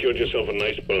 You secured yourself a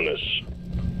nice bonus.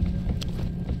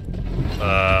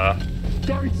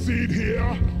 Don't see it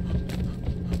here.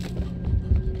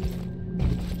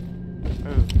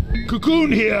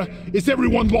 Cocoon here. Is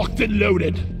everyone locked and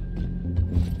loaded?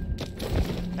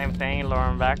 Same thing, lure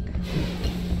him back.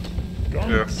 Don't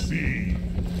Yeah. see.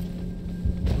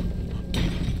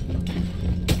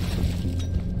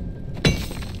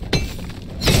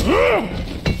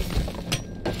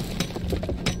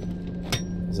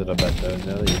 Is it a bit down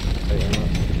there that you can fight him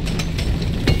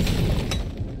up?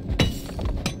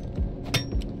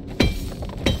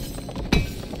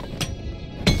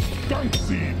 Don't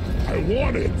see. I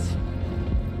want it.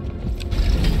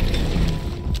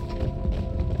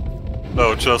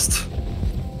 No, just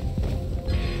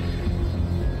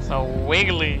So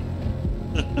wiggly.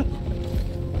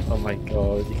 Oh my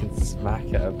god, you can smack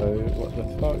it about. What the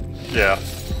fuck? yeah.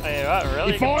 Hey, what,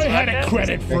 really? If You I can had smack a it?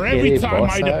 credit for Okay, every time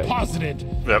boss I out. deposited,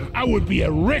 Yep. I would be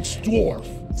a rich dwarf.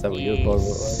 Is that what your board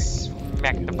was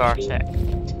Smack the bar sack.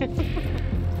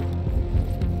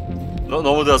 No,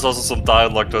 normally there's also some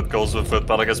dialogue that goes with it,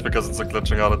 but I guess because it's a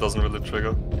glitching out, it doesn't really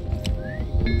trigger.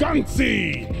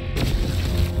 Gunseed!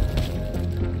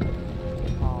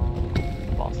 Oh,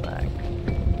 ball sack.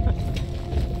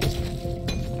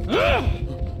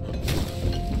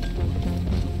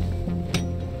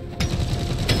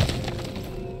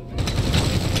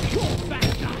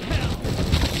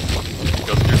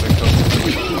 Just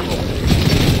using them.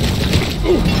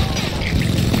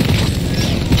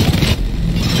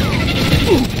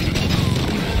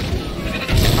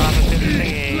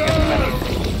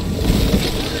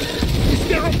 Is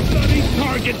there a bloody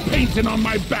target painted on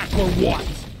my back or what?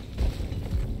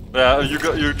 Yeah,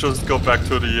 you just go back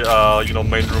to the you know,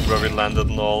 main room where we landed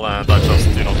and all, and I just,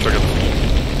 you know, triggered.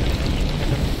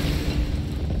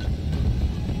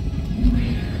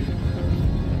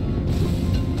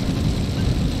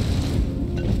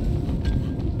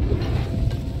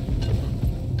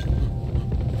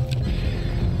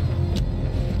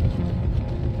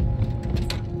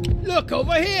 Look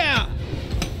over here.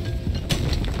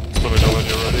 So we know when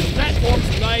you're ready.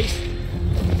 Platform's placed.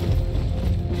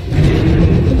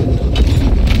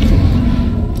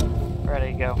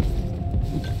 Ready to go.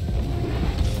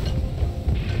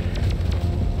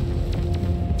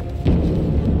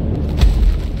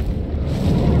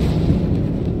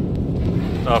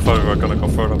 I thought we were gonna go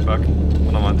further back.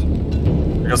 Never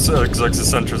mind. I guess the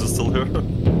sentries are still here.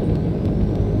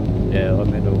 Yeah, let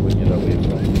me know when you're away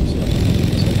from it.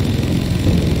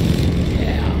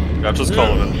 Yeah, just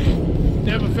call him in.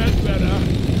 Never felt better.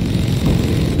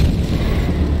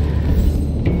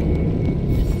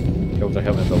 Killed the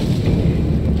helmet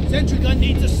though. Sentry gun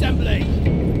needs assembly.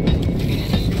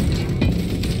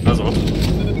 That's what.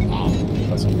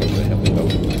 That's what killed the helmet though.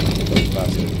 Those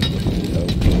bastards.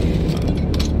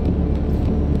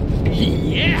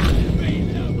 Yeah.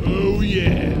 Oh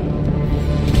yeah.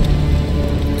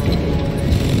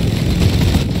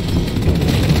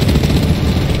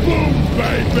 Boom,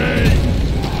 baby!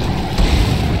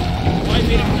 I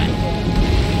made a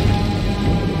platform.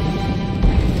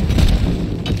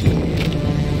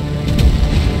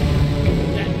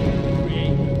 That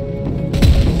create.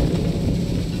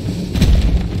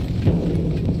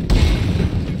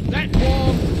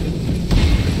 Platform.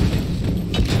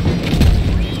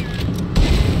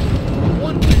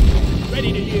 One platform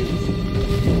ready to use.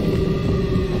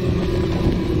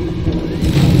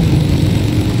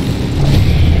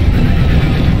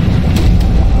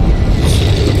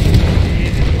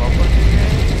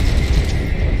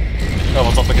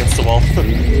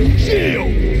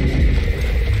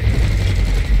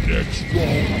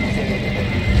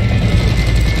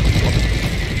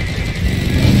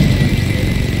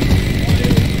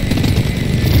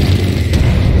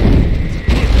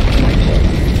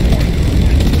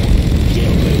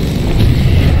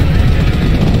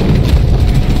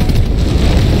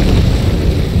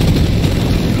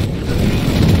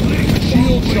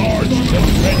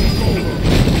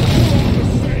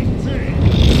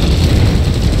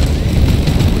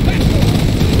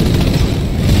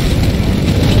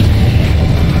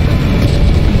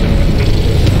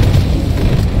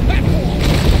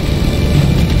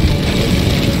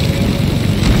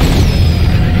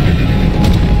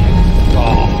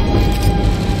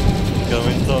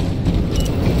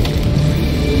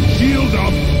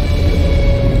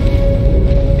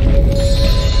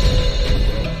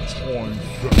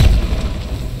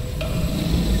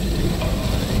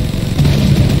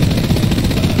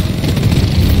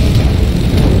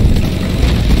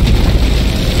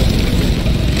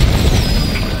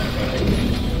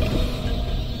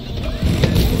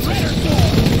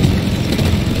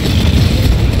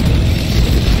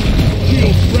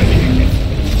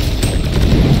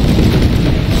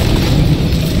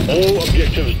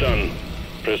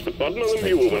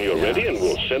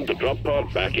 send the drop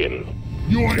pod back in.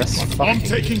 That's Yoink! I'm fucking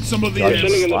taking some of the giant air.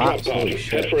 Sending in the drop slaps, pod. holy Head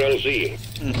shit. for LZ.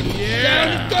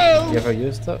 Yeah! You ever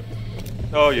used it?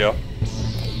 Oh yeah.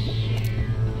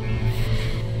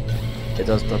 It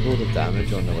does double the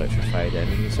damage on electrified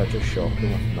enemies, so I just shock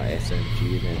them with my SMG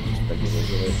and then just bring them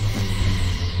over there.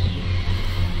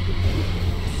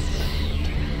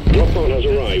 Drop pod has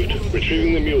arrived.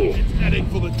 Retrieving the mule. Heading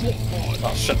for the drop pod.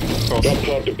 Oh shit, of course. Drop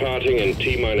pod departing in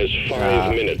T-minus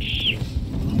 5 minutes.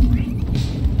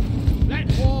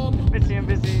 Platform. Busy, I'm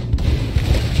busy.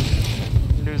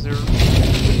 Loser.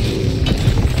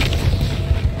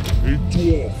 A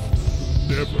dwarf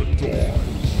never dies.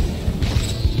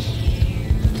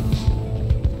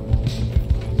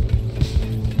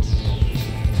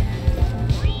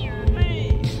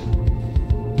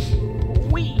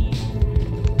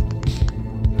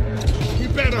 We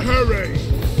better hurry.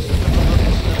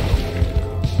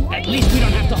 At least we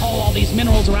don't have to haul all these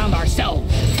minerals around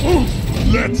ourselves.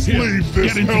 Let's leave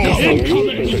this The hellhole. mule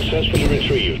has been successfully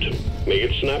retrieved. Make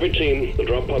it snappy, team. The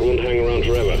drop pod won't hang around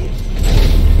forever.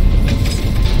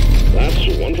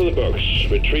 That's one for the books.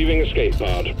 Retrieving escape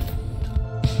pod.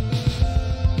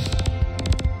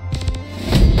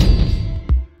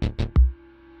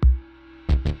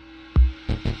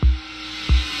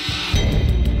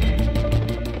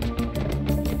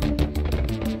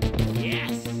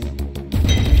 Yes.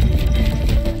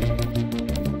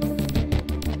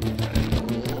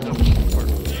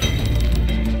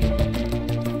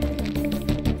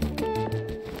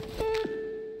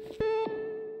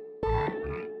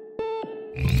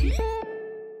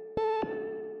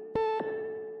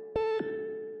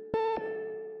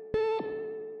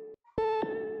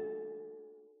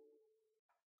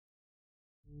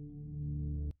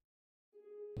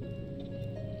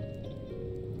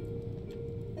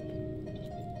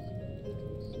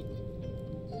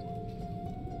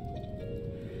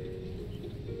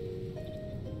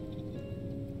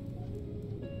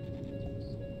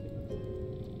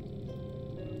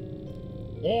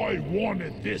 I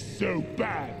wanted this so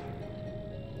bad.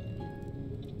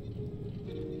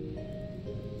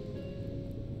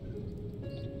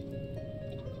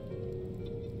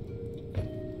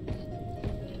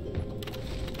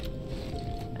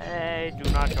 Hey, do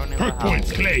not join in the Perk points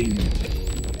house. claimed.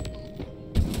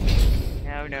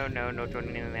 No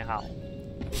joining in the house.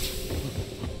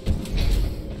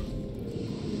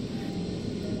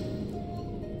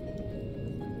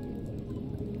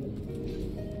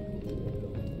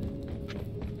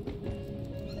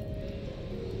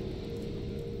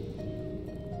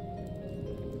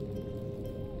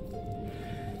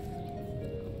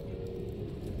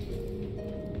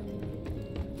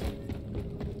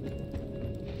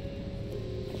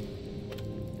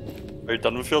 Are you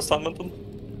done with your assignment then?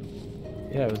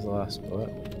 Yeah, it was the last part.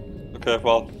 Okay,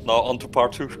 well, now on to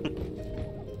part 2.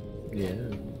 Yeah.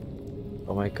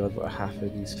 Oh my god, what half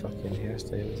of these fucking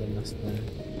hairstyles I missed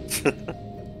now.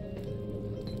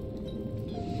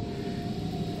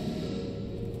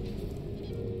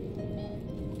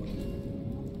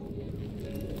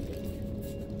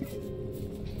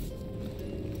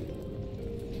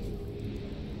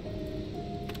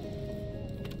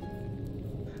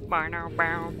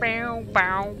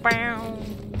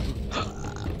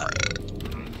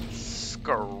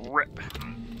 Script.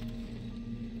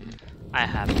 I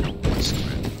have no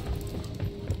script.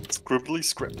 Scribbly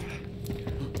script.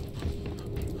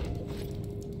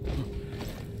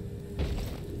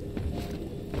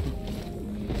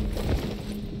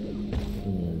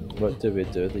 What do we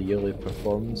do? The yearly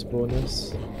performance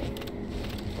bonus?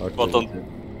 Or do Well, we don't- do-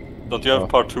 Don't you have Oh.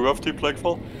 part 2 of the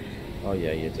Plaguefall? Oh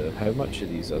yeah, you do. How much of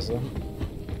these is there?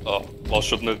 Oh, well,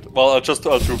 shouldn't it? Well, I'll just 2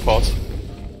 parts.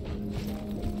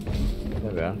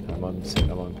 There we are. I'm on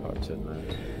part 2 now.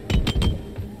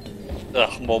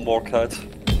 Ugh, more kite.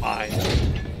 Fine.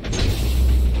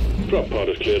 Drop pod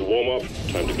has cleared warm-up.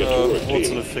 Time to get to work, What's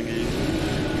in team. the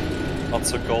thingy? Not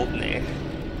so gold, nah.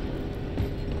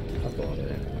 I've got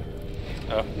it.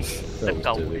 Yeah. That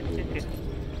was doing good.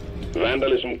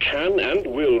 Vandalism can and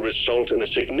will result in a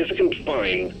significant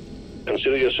fine.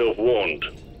 Consider yourself warned.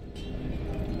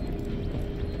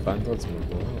 Vandalism as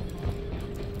well.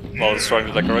 While destroying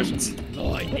the decorations.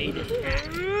 I need it.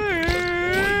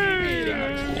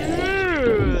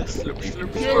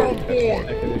 Get on board.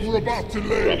 We're about to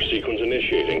Drop leave. sequence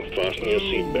initiating. Fasten your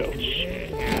seatbelts.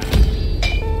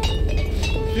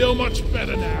 Feel much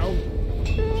better now.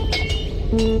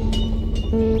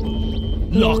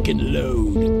 Lock and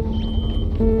load.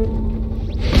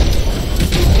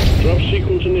 Drop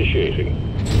sequence initiating.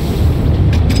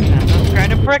 I'm trying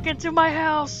to break into my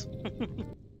house.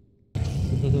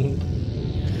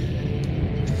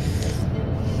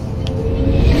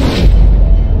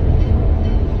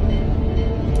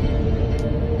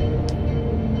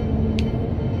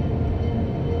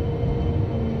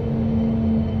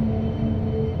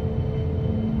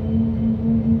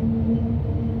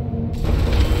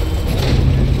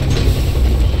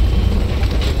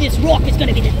 rock is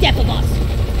gonna be the death of us!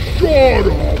 Shut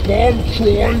up! I'm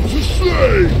trying to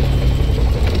say!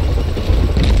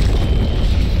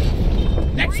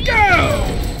 Let's go!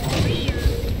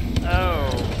 Oh.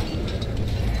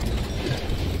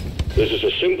 This is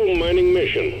a simple mining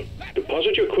mission.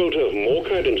 Deposit your quota of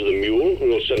morkite into the mule, and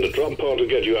we'll send a drop pod to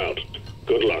get you out.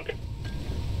 Good luck.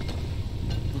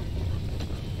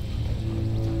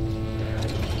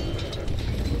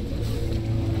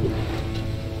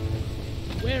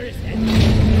 Where is that?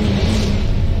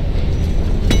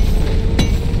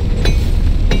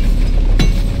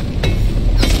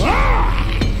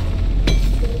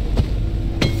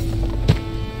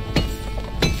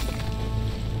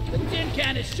 The tin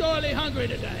can is surely hungry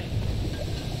today.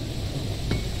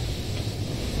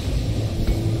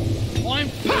 I'm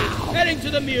heading to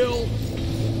the mule.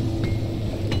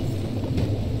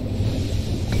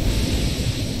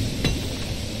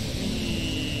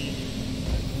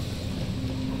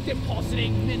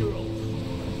 Depositing minerals.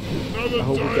 Another I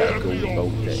hope we day get a at gold the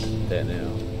bolt office. there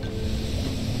now.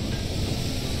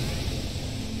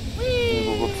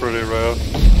 Those are pretty rare.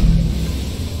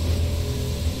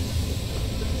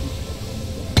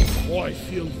 I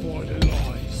feel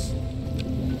vitalized.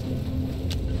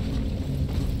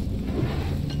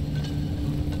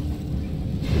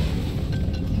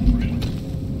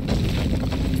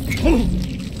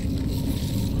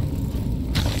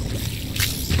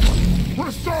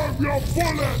 Preserve your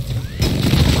bullet!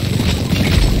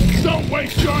 Don't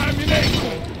waste your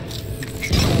ammunition!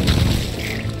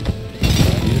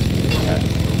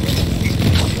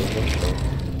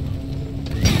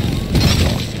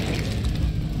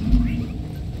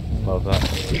 Well, that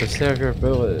preserve your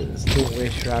bullets, don't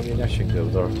waste your ammunition,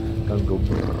 goes or don't go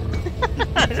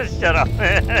brrr. Just shut up.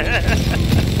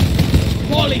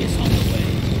 Molly is on the way.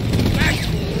 Back.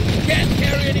 Can't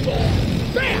carry anymore.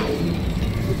 Bam!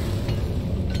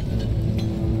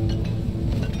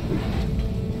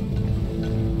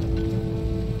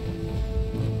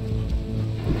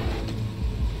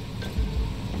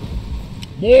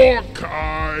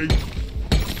 Morkite!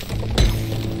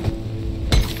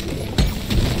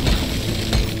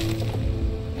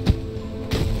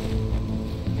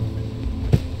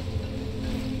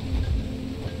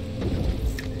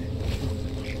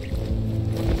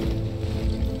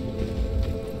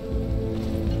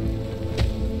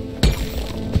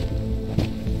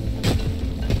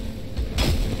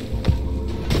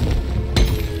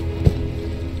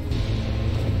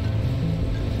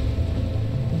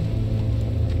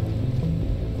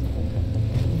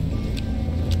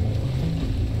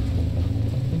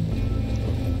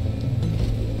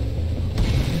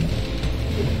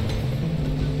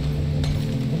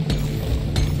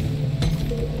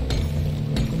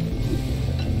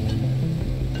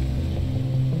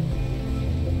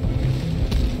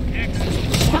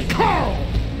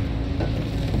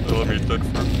 Let me look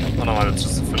for. Oh no, it's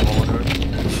just a film anyway.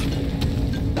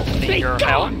 Need your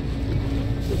help?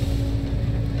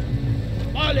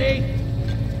 Molly!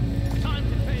 Time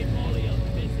to pay Molly a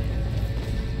visit.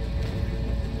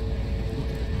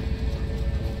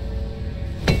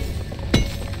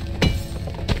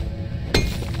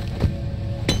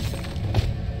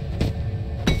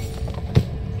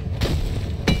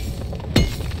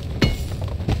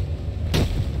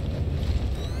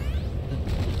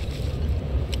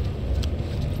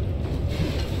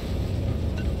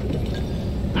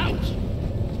 Ouch!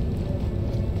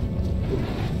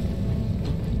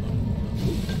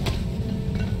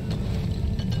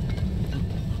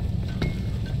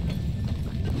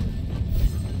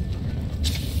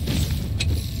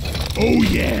 Oh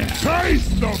yeah!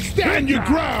 Taste no stand your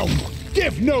ground!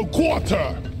 Give no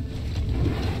quarter!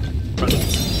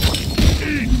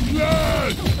 Eat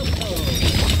blood!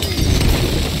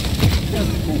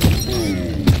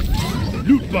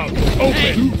 Loot bug! Open!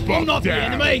 Hey, Loot I'm bug not the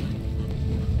down! enemy!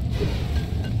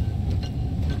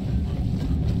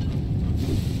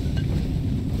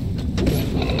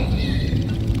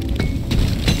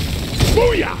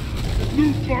 Booyah!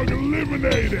 Loot bug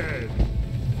eliminated!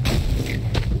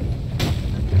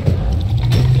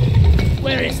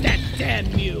 Where is that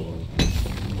damn mule?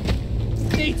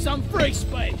 Need some free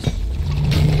space.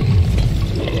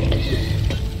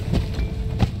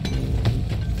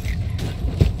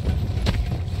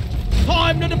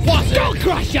 Time to deposit. Skull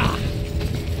Crusher!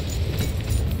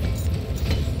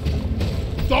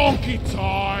 Donkey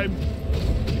time!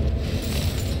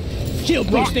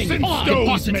 Shield Rocks boosting. and On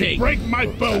stones may depositing. break my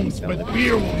bones, but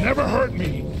beer will never hurt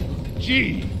me.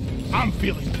 Gee, I'm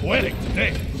feeling poetic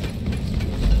today.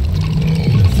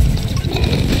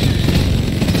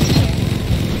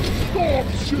 Stop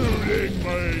shooting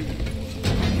me!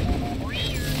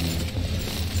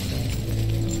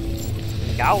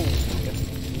 Go!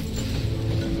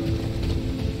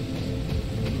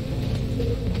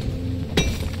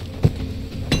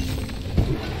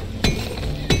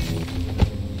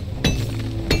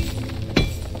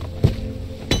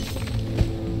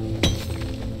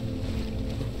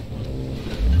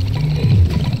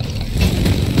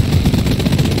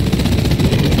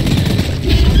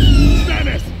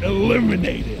 Menace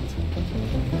eliminated.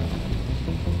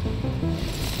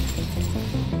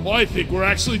 Well, I think we're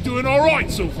actually doing all right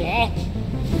so far.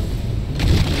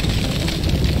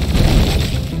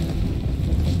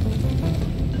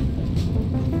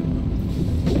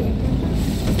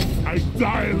 I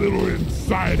die a little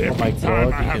inside Oh my every time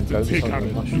god, I you have can to take bounce out on a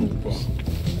the mushrooms. Nooba.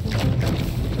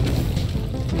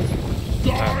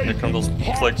 Die, Here come those you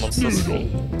plague pot monsters. noodle.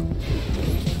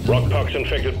 Rockpox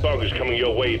infected bug is coming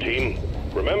your way, team.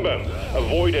 Remember,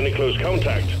 avoid any close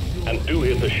contact, and do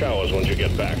hit the showers once you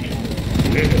get back.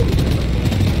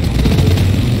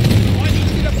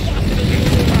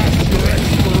 Master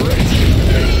expiration.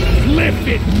 Flip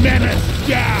it, menace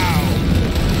down.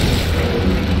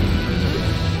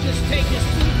 Just take this.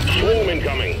 Swarm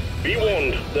incoming. Be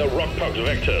warned, they're Rockpox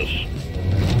vectors.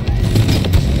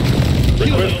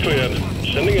 Request cleared.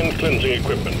 Sending in cleansing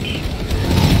equipment.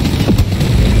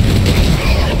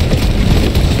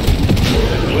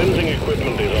 Cleansing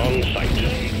equipment is on site.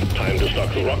 Time to stop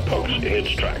the Rockpox in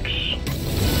its tracks.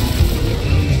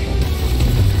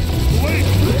 Wait!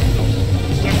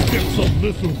 Let's get some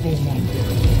lithophone on there.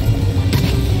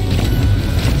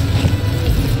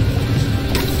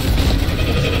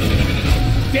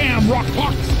 Damn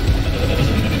Rockpox!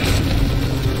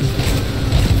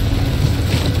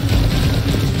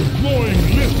 Deploying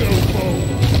lithophone.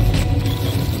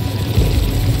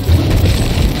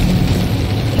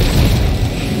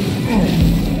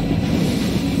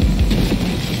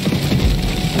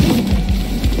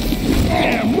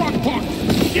 Damn Rockpox!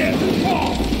 Get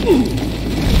off!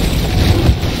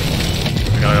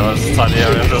 Yeah, it's a tiny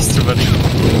area, there's too many.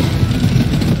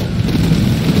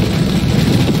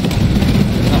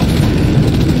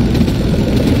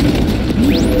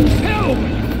 Help!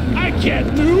 I can't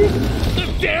move! The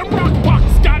damn Rockpox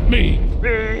got me!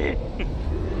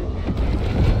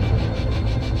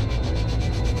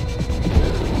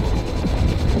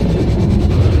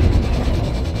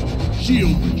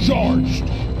 Shield charged!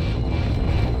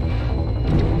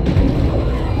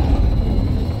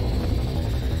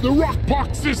 The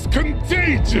Rockpox is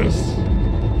contagious!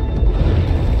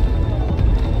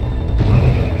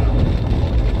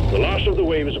 The last of the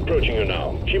wave is approaching you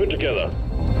now. Keep it together.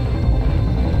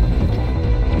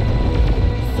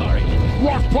 Sorry.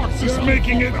 Rockpox is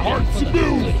making it hard to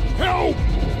move! Help!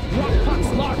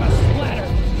 Rockpox larva splatter.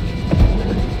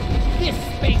 This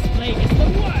space plague is the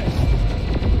worst.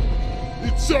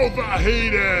 It's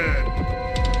overheated!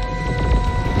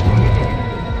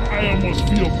 I almost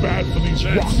feel bad for these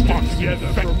Rockpox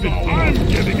infected. I'm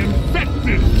getting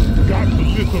infected! Got the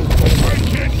lithophone. I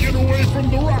can't get away from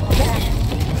the Rockpox!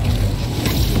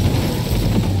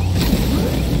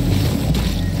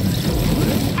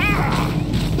 Ah!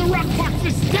 The Rockpox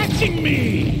is catching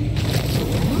me!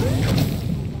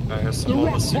 Here's The some on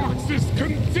the ceiling. Rockpox is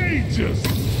contagious!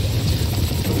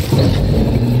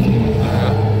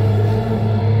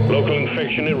 Local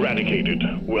infection eradicated.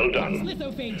 Well done.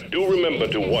 Lithophage. Do remember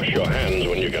to wash your hands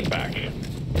when you get back.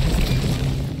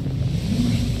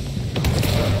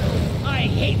 I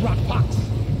hate Rockpox.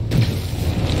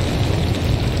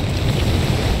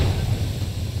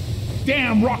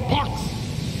 Damn Rockpox!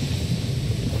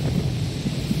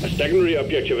 A secondary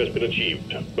objective has been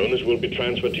achieved. Bonus will be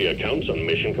transferred to your accounts on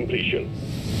mission completion.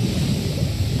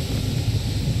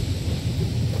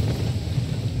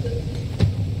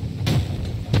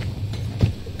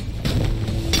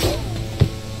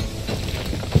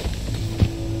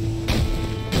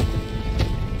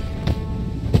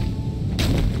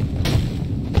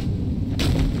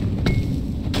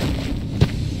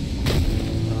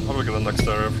 How do we get the next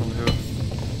area from here?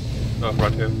 Oh,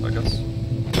 right here, I guess.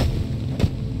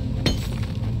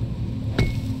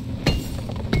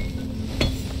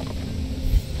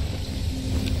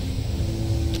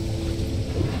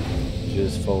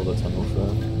 Just follow the tunnel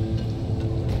through.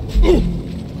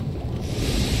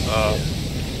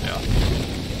 Yeah.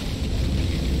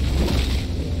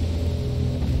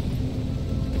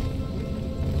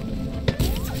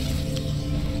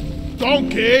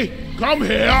 Donkey, come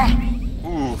here!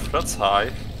 Ooh, that's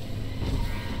high.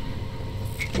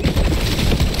 Shoot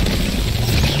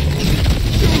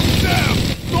them,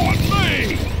 not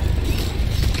me!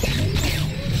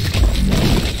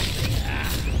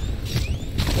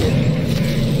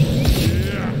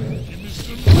 Yeah, give me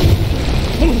some...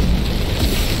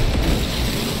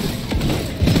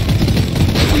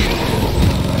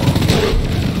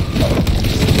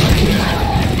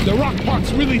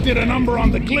 get a number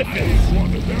on the Glyphids.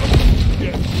 One of them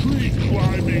get tree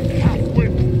climbing halfway.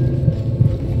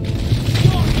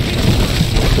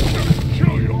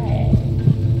 Kill you all.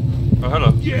 Oh,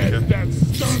 hello. Yes, Okay. that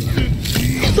stunted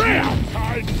beast. Bam!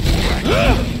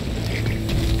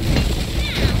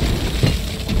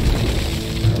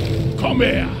 Come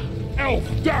here.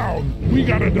 Elf down. We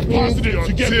got a deposit it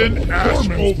to get the ass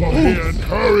over here and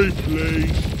hurry,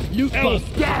 please.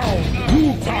 Elf down.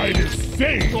 Yuletide is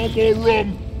safe. No more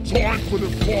room. Time for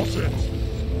deposit.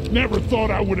 Never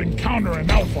thought I would encounter an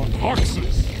elf on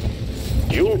Hoxes.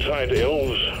 Yuletide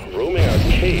elves roaming our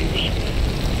caves.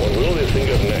 What will they think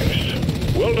of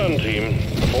next? Well done, team.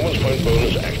 Performance point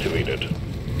bonus activated.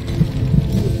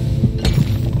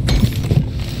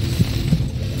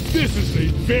 This is a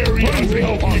very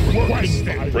unhealthy request.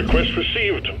 Request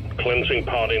received. Cleansing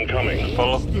pod incoming.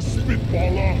 Follow. The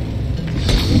spitballer.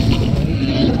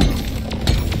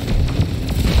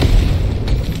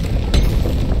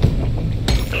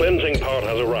 Cleansing pod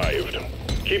has arrived.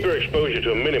 Keep your exposure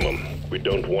to a minimum. We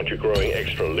don't want you growing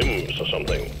extra limbs or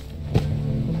something.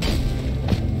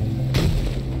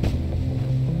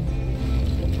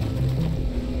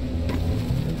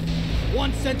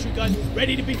 One sentry gun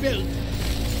ready to be built.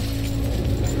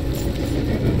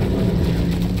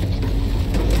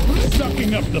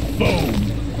 Sucking up the foam.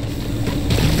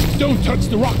 Don't touch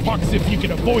the rock pox if you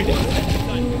can avoid it.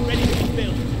 Gun ready to be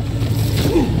built.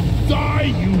 Die,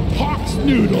 you pox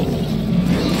noodle!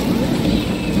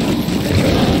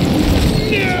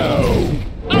 No!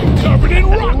 I'm covered in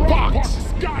rock pox!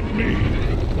 Got me!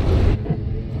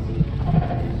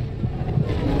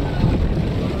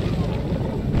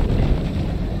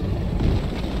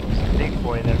 Big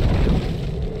boy there.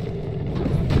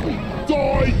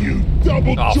 Die, you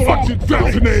double-jointed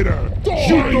detonator!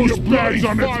 Shoot those bags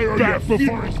on its back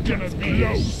before it's gonna be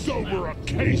no sober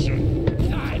occasion!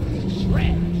 Time to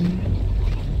shred.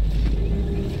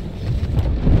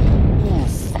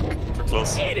 Too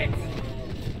close. Hit it.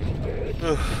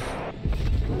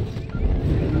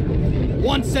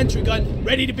 One sentry gun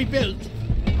ready to be built.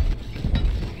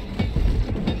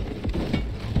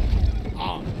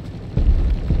 On.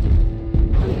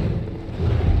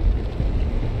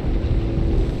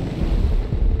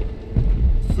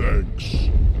 Thanks.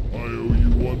 I owe you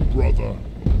one, brother.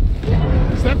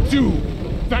 Step 2.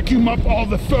 Vacuum up all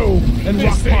the foam and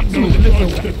rock pot through the little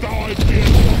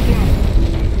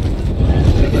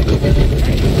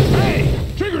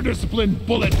Hey! Trigger discipline,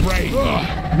 bullet brain! Rock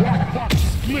pot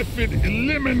Glyphid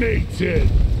eliminated!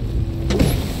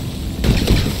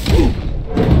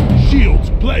 Shields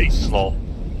placed! Lol.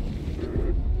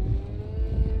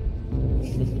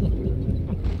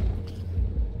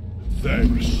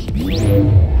 Thanks.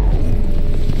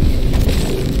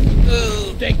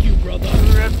 Thank you, brother.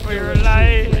 Run for your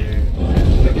life.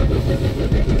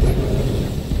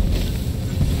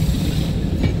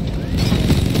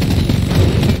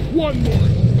 One more!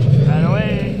 Run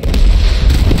away.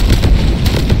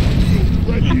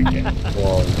 Ready again.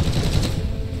 Whoa.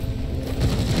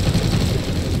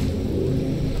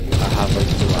 I have a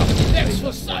two up. Thanks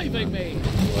for saving me.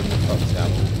 What the fuck's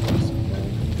happening?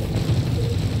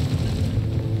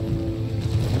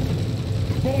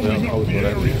 Bombing up the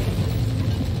area.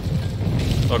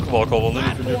 Oh, come on, come on.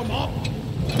 Platform up.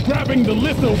 Grabbing the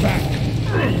litho back.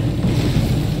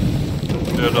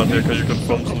 Yeah, down here, because you can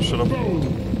film some shit up.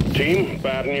 Team,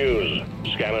 bad news.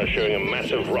 Scanner showing a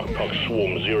massive rockpox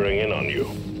swarm zeroing in on you.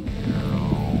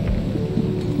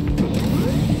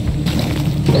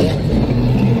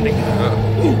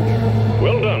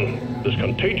 Well done. This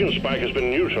contagion spike has been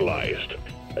neutralized.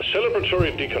 A celebratory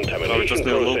Now we decontamination just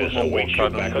need a little process bit more awaits you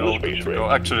card back and on we'll the be space good to go.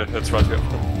 rig. Actually, it's right here.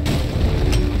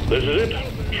 This is it.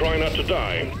 Try not to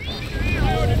die.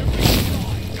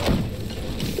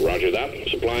 Roger that.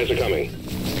 Supplies are coming.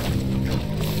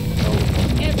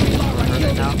 Every Lara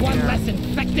killed is one less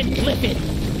infected Glyphid.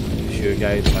 Sure,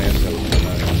 guys, I am so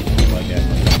again.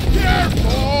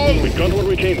 We got what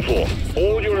we came for.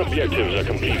 All your objectives are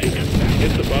completed.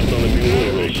 Hit the button on the mule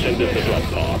and we'll send in the drop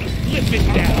pod. Glyphid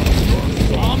down.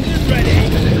 Armed and ready.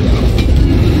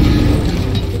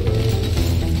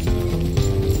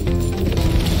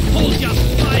 Hold your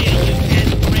fire, you dead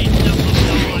friend of the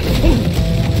dawn.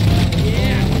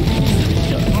 Yeah.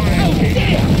 Oh,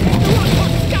 damn! The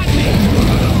rockbox got me!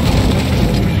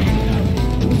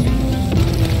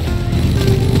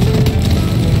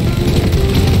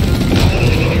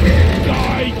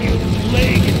 Die, you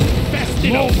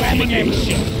plague-infested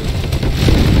abomination!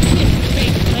 This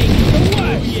fake leg is the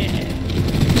worst!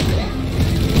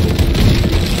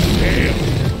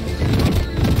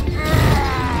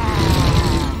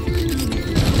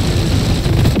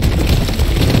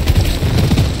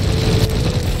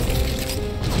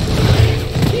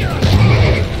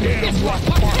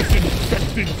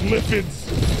 Blessings, Liffins!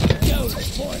 Go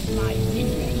forth my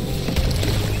kingdom.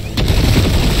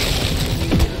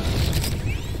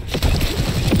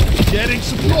 Getting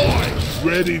supplies!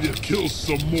 Ready to kill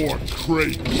some more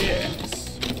crates.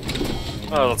 Yes.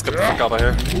 Oh, let's get the fuck out of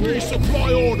here.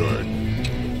 Resupply ordered!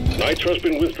 Nitro's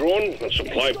been withdrawn and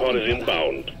supply pod is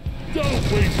inbound.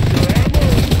 Don't waste your ammo!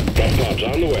 Drop pod's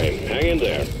on the way. Hang in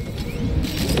there.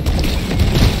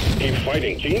 Keep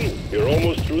fighting, team. You're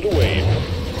almost through the wave.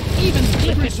 Even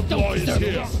Clippers Resupply don't is deserve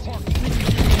here.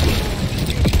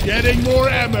 it. Getting more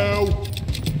ammo!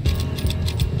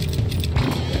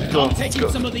 Go, I'm taking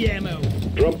some of the ammo.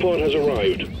 Drop pod has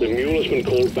arrived. The mule has been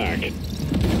called back.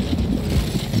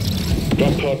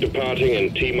 Drop pod departing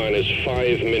in T-minus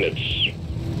 5 minutes.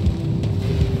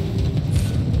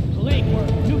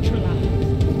 Legwork neutralized.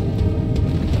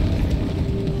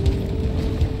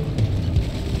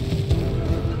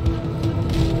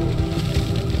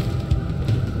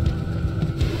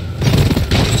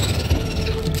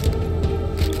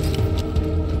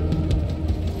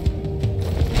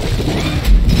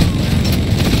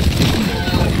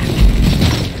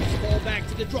 Fall back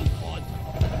to the drop pod.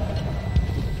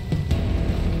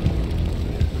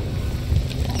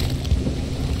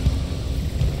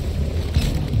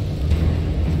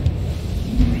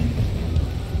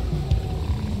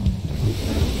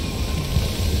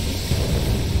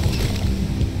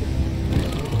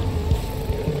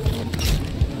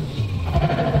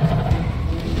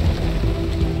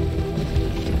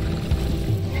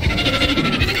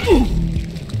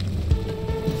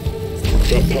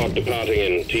 Drop pod departing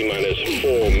in T-minus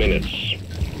 4 minutes.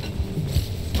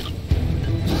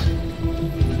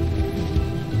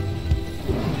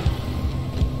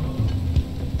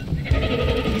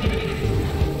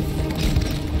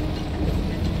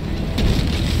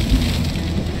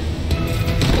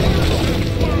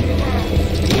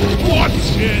 What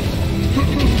shit?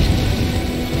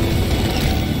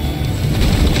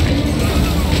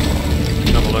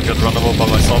 Never look at run over by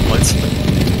my sound lights.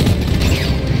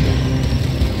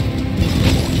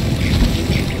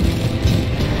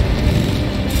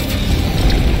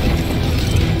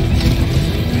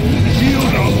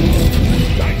 Shield up!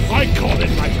 I call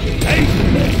it like hey,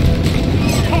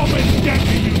 come and get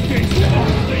me, you things!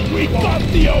 We got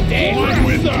the okay! On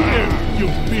with you, you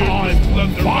fearless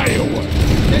fireworks!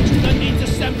 Sentryman needs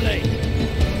assembly.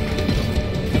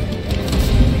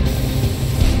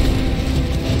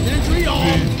 Sentry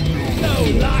on. No,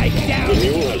 lie The down.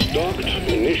 mule has docked.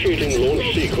 Initiating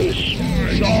launch sequence.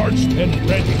 Charged and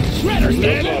ready. Shredder's Drop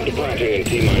dead. pod departing in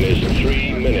T-minus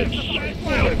 3 minutes.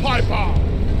 Well, pipe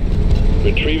on!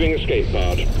 Retrieving escape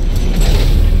pod.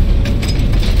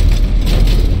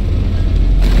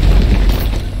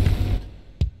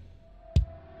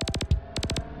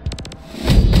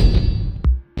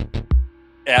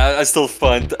 Yeah, I still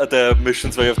find the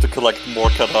missions where you have to collect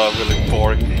Morcat are really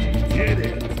boring. Get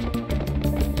it!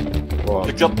 What?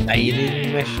 Like, yep.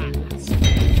 Alien missions?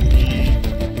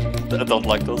 I don't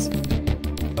like those.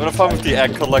 I'm gonna find with the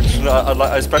egg collection.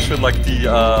 I especially like the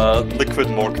liquid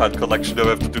Morcat collection where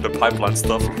we have to do the pipeline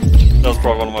stuff. That's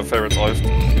probably one of my favorites.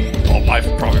 Oh, my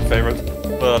probably favorite.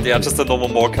 But yeah, just the normal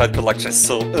Morcat collection is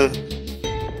so.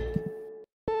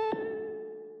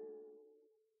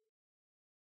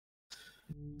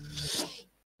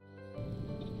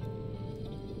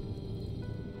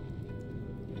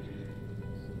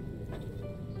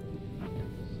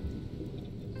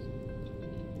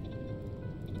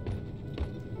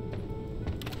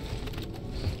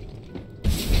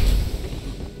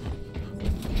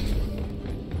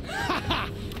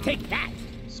 Take that.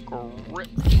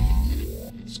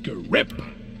 Scarip!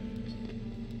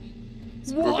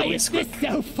 Why is this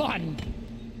so fun?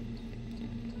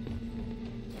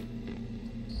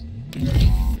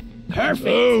 Perfect.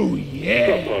 Oh,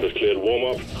 yeah! Drop pod is cleared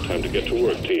warm-up. Time to get to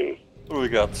work, team. What do we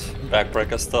got?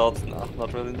 Backbreaker start? No,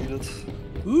 not really needed.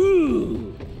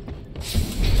 Ooh.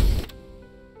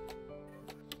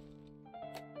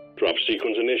 Drop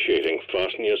sequence initiating.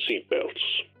 Fasten your seatbelts.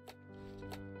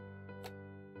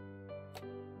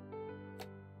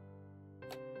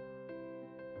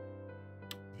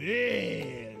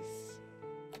 This!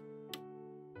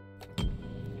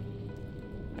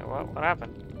 Yeah, what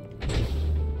happened?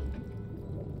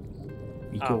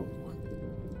 We Oh. go.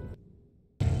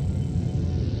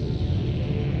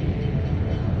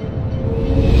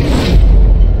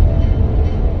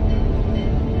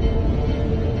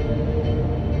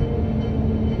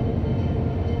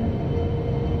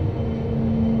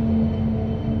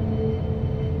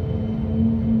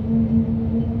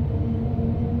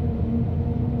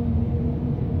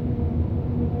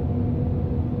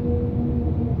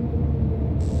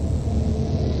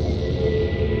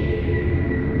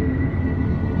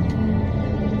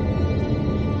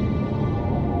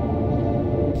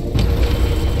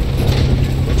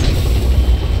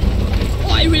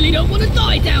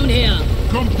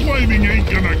 Complaining ain't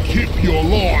gonna keep you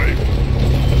alive.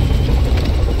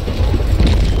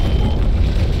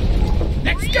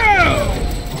 Let's go!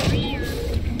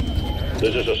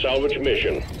 This is a salvage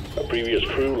mission. A previous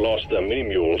crew lost their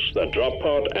mini-mules, their drop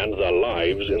pod, and their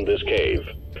lives in this cave.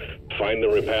 Find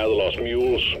and repair the lost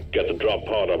mules, get the drop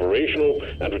pod operational,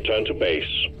 and return to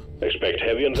base. Expect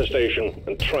heavy infestation,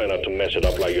 and try not to mess it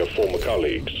up like your former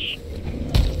colleagues.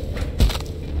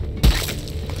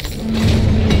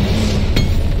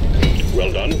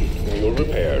 Well done. Mule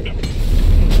repaired.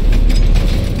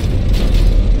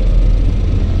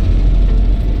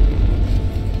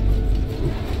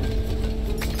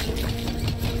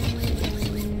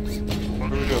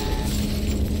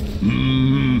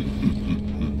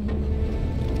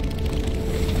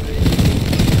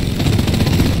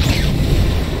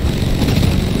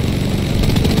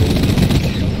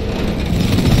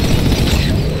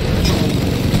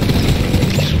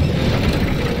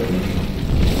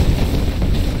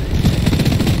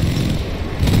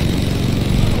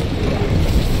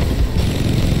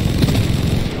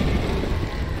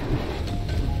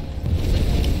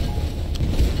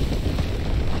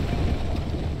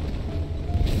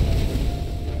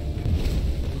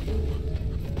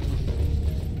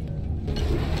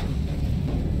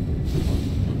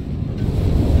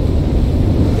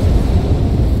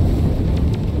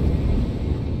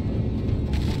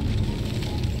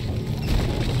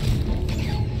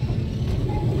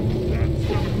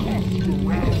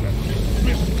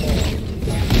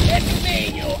 It's me,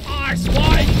 you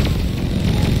arsewad!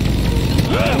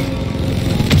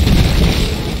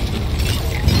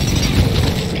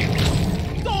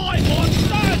 Die,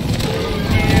 monster!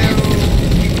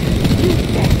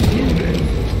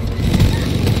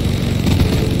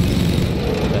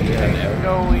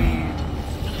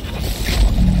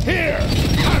 Here!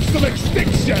 Have some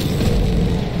extinction!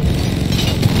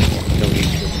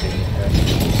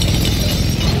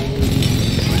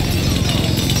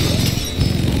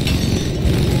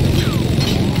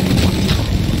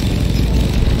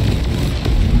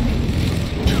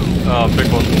 Big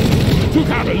one. Took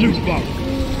out a loot bug!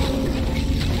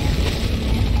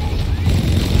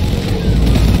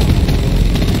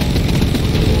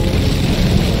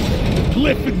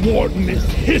 Clifford Warden is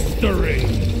history!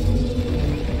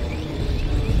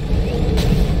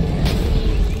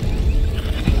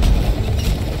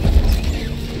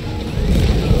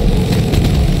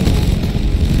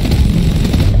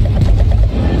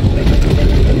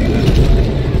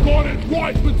 Got it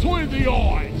right between the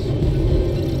eyes!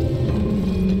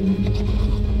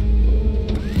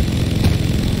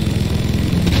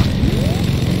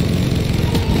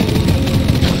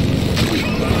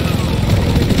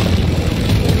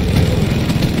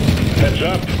 Heads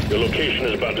up, your location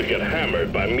is about to get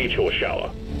hammered by meteor shower.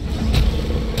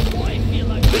 I feel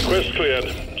like Request cleared.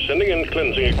 Sending in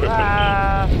cleansing equipment.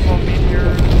 Small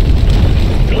meteor.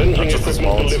 Cleansing Just the equipment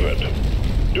smalls. delivered.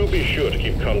 Do be sure to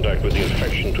keep contact with the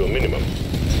infection to a minimum.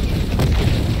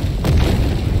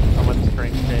 Someone's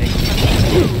strange thing.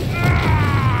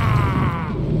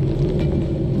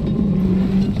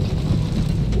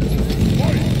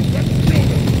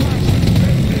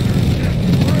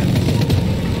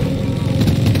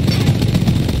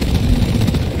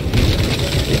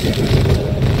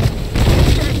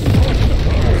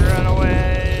 Run away.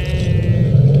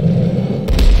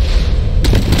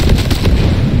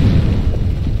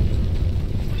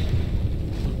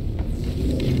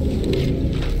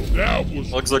 That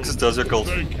was Looks like this does your gold.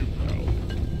 Thank you,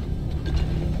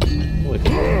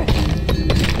 pal.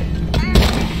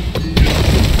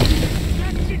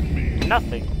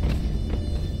 Nothing.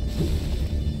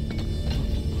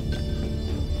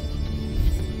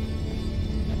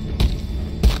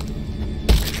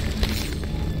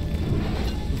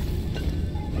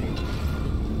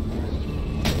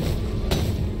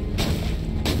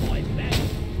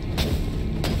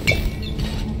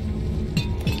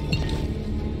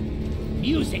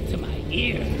 music to my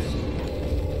ears.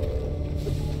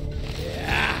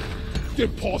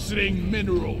 Depositing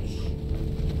minerals.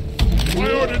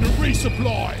 I ordered a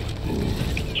resupply.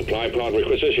 Supply pod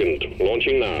requisitioned.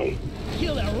 Launching now.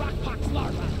 Kill a rockpox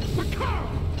larva.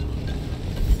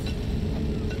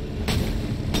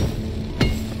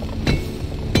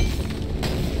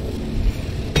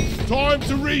 Time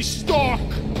to restock.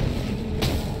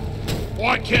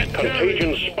 I can't carry.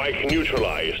 Contagion spike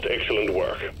neutralized. Excellent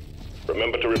work.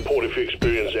 Remember to report if you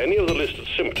experience any of the listed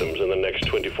symptoms in the next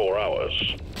 24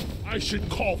 hours. I should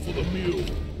call for the mule.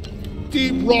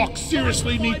 Deep Rock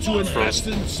seriously need to invest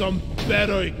in some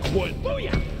better equipment.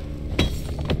 Booyah!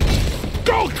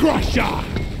 Go Crusher!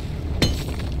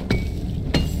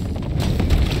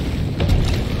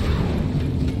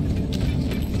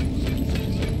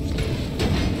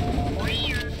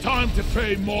 to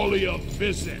pay Molly a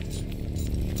visit.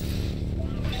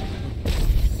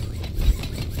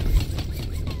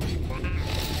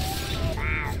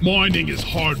 Mining is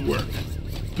hard work.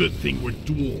 Good thing we're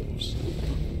dwarves.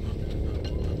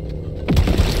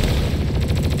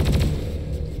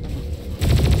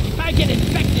 I get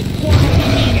infected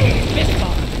quarantine this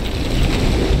far.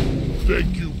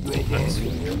 Thank you,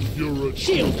 brother. You're a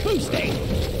Shield boosting.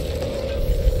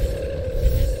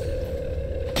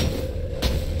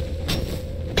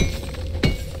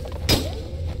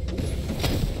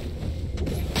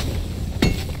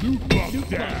 Loot box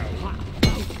down.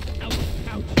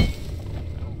 Ouch.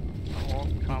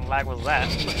 What kind of lag was that?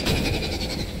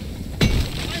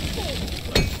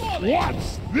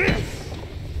 What's this?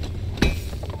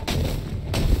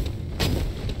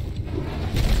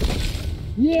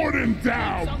 Warden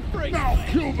down! Now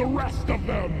kill the rest of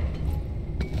them!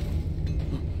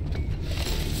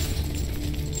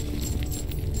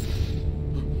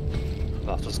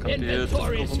 That is gonna be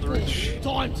Inventory is difficult on the full. ridge.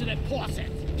 Time to deposit.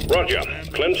 Roger.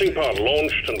 Cleansing pod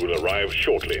launched and will arrive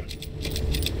shortly.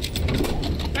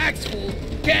 Bag's full.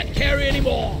 Can't carry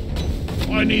anymore.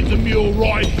 I need the mule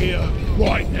right here,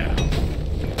 right now.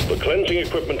 The cleansing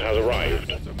equipment has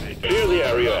arrived. Clear the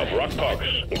area of rock pox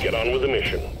and get on with the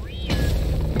mission.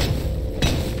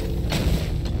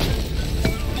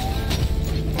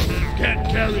 Can't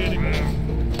carry anymore.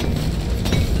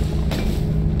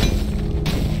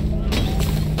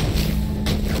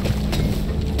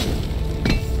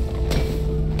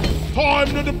 Time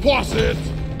to deposit!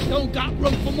 Don't got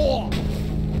room for more.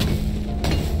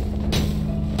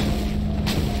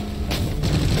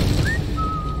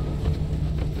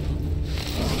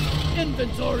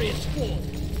 Inventory is full.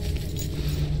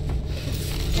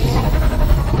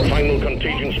 Final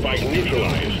contagion spike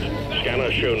neutralized.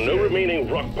 Scanners show no remaining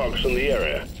rock pox in the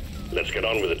area. Let's get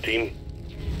on with it, team.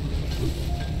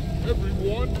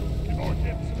 Everyone, can I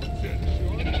get some attention?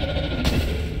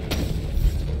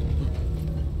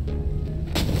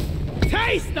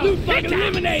 Taste the bug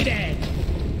eliminated.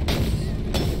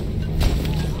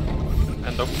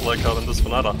 And no play card in this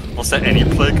one either. Was there any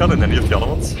play card in any of the other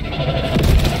ones?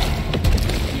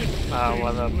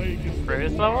 Was it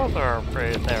previous levels or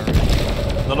previous areas?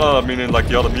 No, I mean in like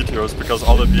the other meteors, because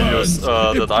all the videos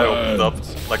that I opened up,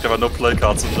 like there were no play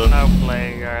cards in them. No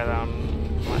play guard on.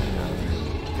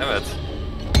 Damn it.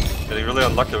 Getting really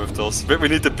unlucky with those. We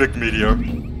need the big meteor,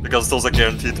 because those are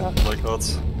guaranteed to have play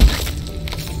cards.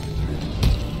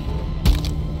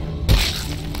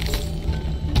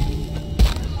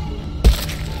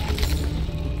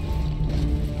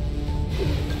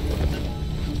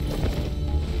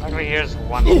 Actually, here's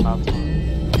one slot.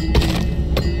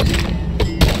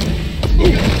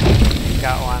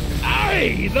 Got one.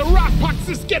 Hey, the rock pox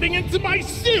is getting into my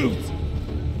suit!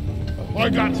 I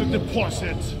got to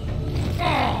deposit.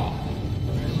 Ah!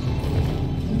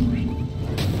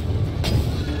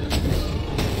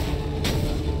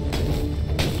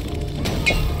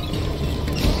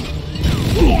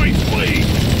 Boys, please!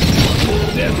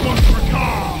 There's one for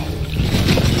Carl!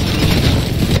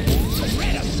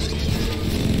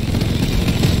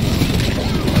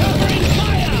 Covering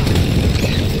fire.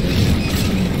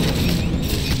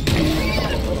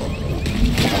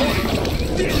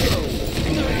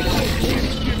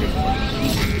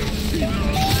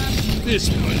 This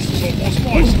place is almost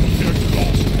nice compared to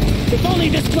last. If only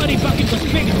this bloody bucket was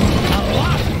bigger. A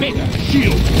lot bigger.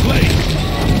 Shield plate!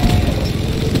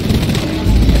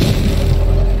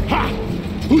 Ha!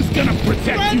 Who's gonna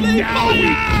protect Friendly you now,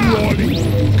 fire!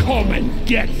 Ronnie? Come and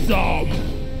get some!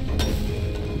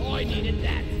 Oh, I needed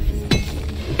that.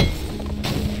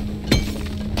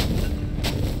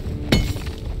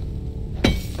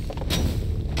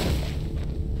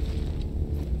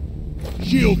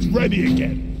 Shield's ready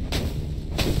again.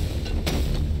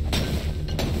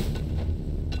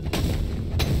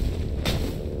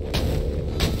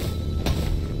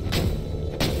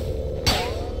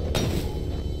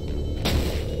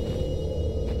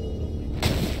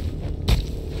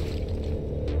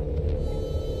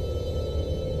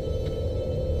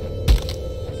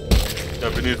 Yeah,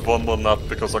 we need one more nap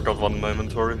because I got one in my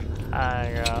inventory.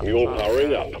 I got. Mule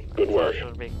powering up. Good work.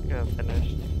 Should be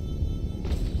finished.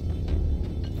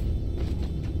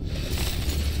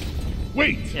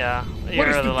 Wait! Yeah, What you're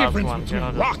is the the last difference one. between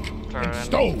You know, rock just and turn.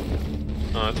 stone?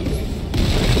 Alright.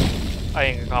 Oh,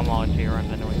 you can come all to your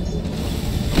end anyways.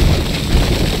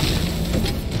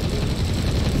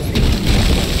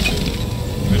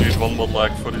 We need one more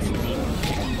lag for this. This one?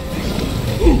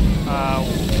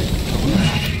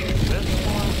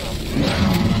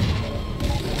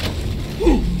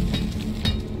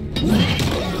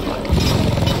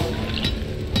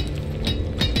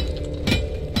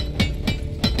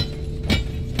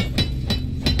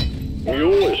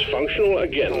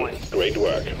 again. Great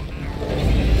work.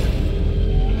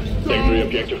 Secondary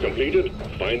objective completed.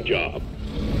 Fine job.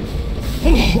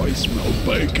 Oh, I smell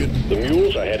bacon. The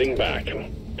mules are heading back.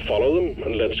 Follow them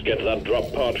and let's get that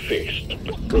drop pod fixed.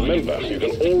 Remember, you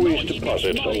can always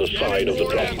deposit on the side of the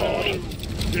drop pod.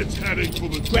 It's heading for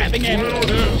the Grabbing ammo.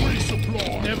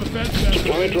 resupply. Never felt better.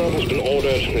 Supply drop has been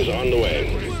ordered and is on the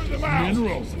way.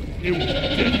 Minerals. It will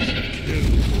get you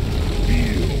killed.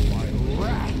 Feel my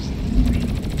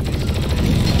wrath.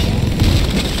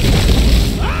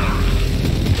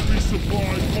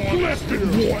 Resupply pod is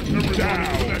here.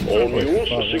 Down. All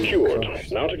mules are secured.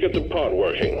 Now to get the pod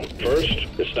working. First,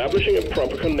 establishing a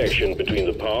proper connection between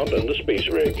the pod and the space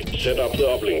rig. Set up the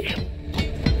uplink.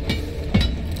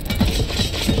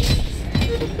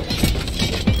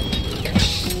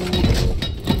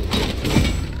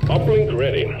 Uplink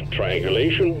ready.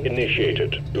 Triangulation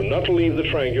initiated. Do not leave the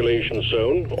triangulation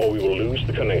zone or we will lose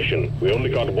the connection. We only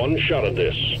got one shot at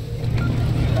this.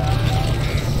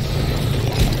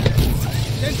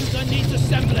 Sensors on needs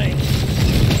assembling.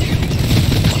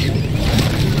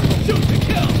 Shoot to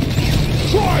kill.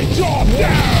 Try top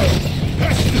down!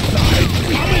 Pesticide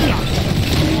coming up!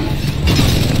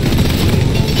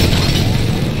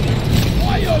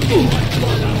 Why are you my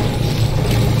brother?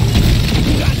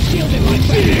 You got shielded, my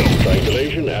friend.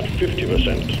 Triangulation at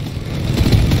 50%.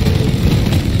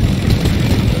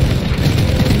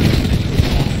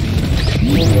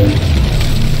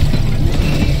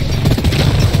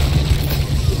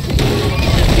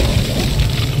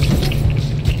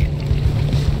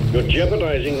 You're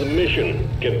jeopardizing the mission.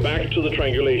 Get back to the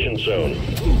triangulation zone.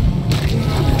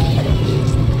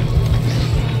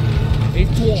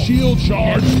 Shield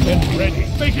charge and ready.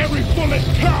 Make every bullet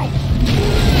count!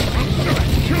 I'm gonna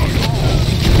kill you all!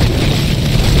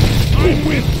 I'm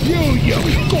with you,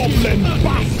 you goblin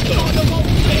bastard!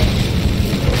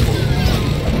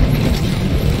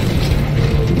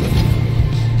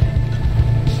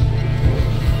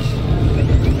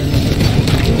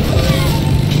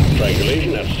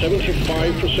 Triangulation at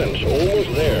 75%.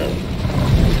 Almost there.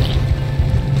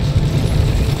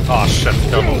 Ah, shit,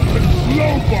 come on.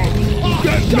 Low bomb!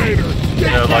 Detonator!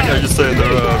 Yeah, like I just say,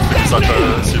 things I try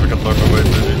to see if we can talk my way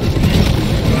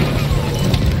maybe.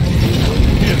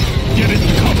 Get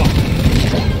into cover!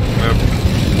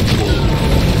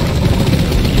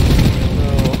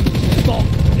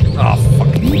 Ah, fuck.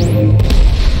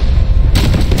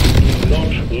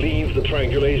 Not leave the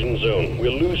triangulation zone.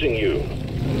 We're losing you.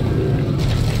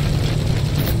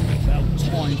 About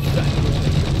time for that.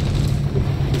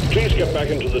 Please get back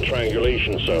into the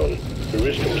triangulation zone. We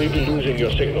risk completely losing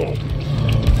your signal.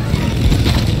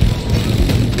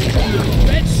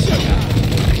 Red sugar.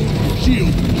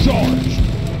 Shield charged!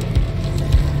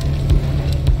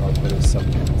 I'll put it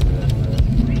something to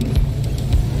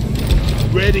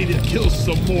Ready to kill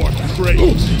some more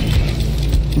crates!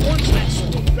 Launch that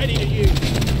sword. Ready to use.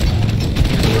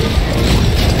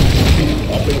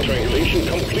 Uplink triangulation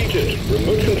completed.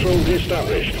 Remote control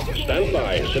reestablished. Stand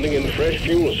by, sending in fresh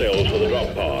fuel cells for the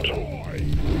drop pod.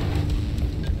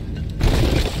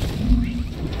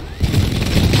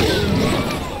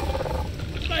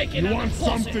 Making You a want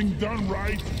deposit. something done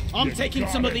right? I'm You taking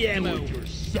some gotta of the do ammo. it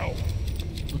yourself.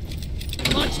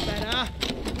 Much better.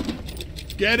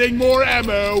 Getting more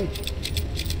ammo!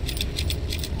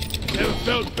 Never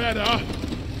felt better.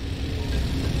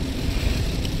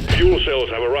 Fuel cells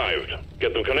have arrived.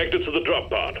 Get them connected to the drop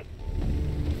pod.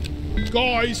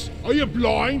 Guys, are you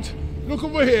blind? Look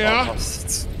over here. On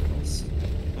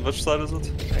which side is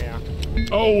it? Yeah.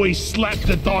 Always slap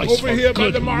the dice over here by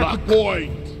the marker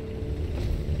point.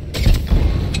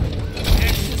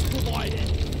 Access provided.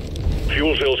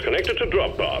 Fuel cells connected to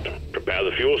drop pod. Prepare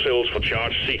the fuel cells for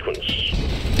charge sequence.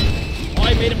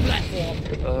 I made a platform.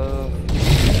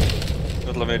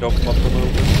 Let me open up a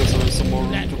little bit because there's some more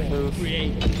room to play Platform with.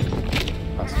 created.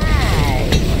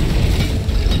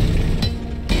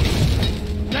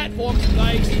 Platform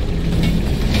placed.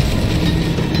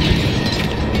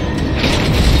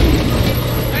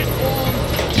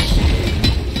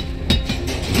 Platform.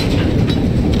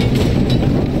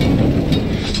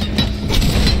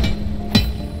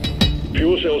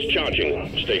 Fuel cells charging.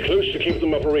 Stay close to keep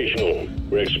them operational.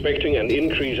 We're expecting an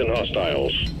increase in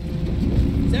hostiles.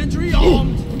 Sentry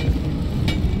armed.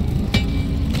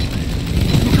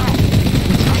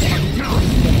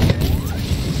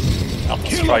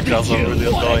 Strike guys are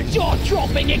really What a annoying.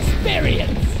 jaw-dropping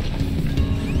experience!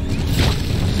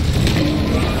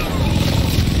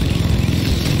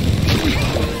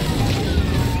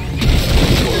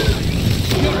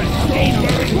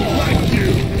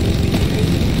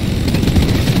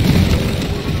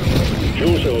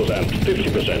 Fuel cells at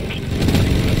 50%.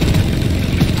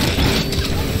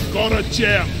 got a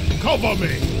chair. Cover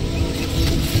me.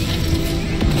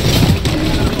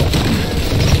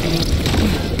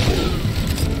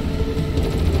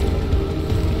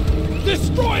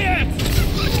 Destroy it!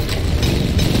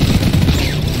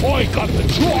 I got the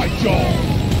tri-jaw.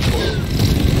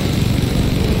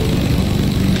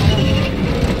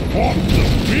 I'm the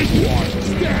big one.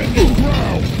 Stand your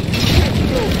ground.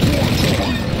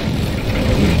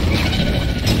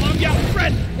 I'm your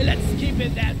friend, and let's keep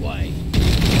it that way.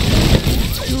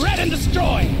 Red and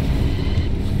destroy!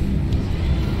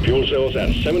 Fuel cells at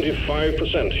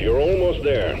 75%. You're almost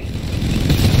there.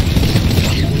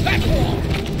 Platform!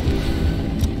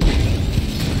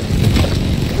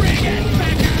 Bring it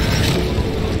back!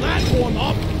 Platform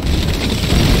up!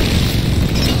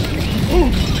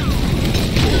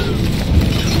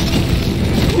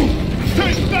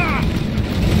 Take that!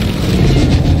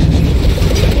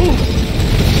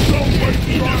 Don't wait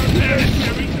for our heads.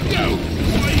 Here we go.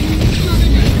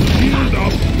 Shield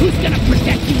up. Who's gonna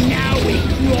protect you now, we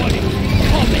crawling?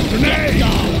 Comment, let's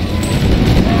go!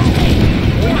 Hey,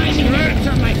 remind me never to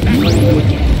turn my back on you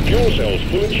again. Fuel cells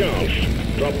fully charged.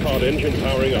 Drop pod engine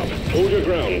powering up. Hold your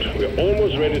ground. We're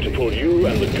almost ready to pull you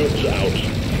and the goods out.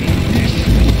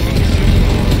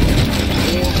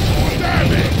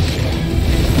 Damn it!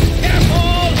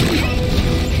 Careful!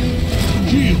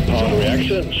 Shield Pod up.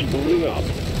 reactor spooling up.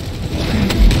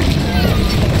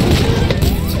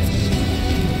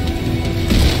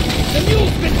 The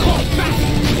mule's been called back!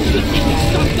 We need to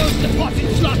stop those deposit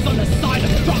slots on the side of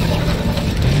the drop box!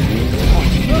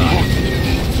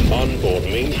 Onboard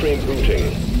mainframe booting.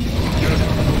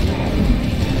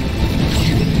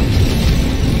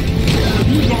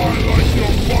 You die like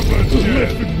your mother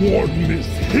did. Warden is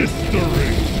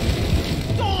history.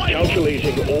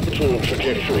 Calculating orbital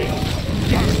trajectory.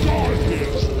 Got a guard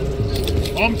here.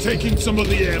 I'm taking some of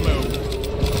the ammo.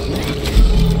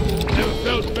 Never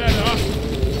felt better.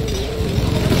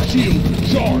 Shield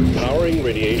charged. Powering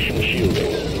radiation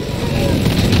shielding.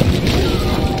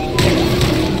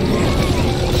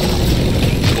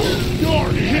 Your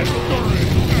history.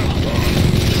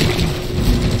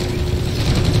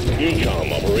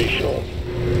 ECOM operational.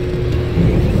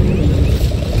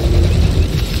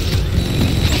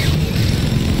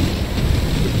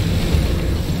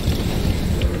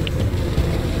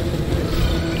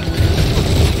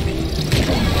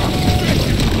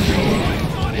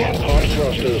 Hard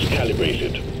thrusters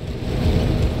calibrated.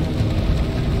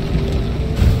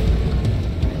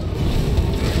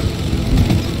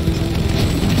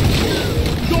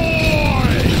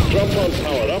 Drop pod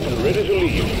powered up and ready to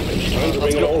leave. It's time to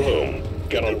bring it all home.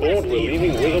 Get on board, we're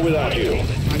leaving with or without you.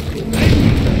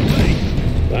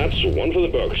 That's one for the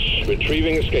books.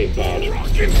 Retrieving escape pod.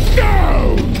 Rock and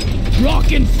stone!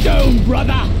 Rock and stone,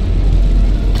 brother!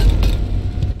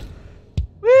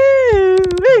 Woo!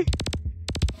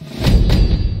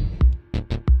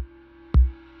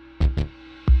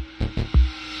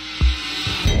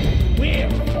 We're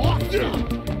awesome!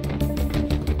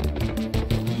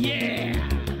 Yeah!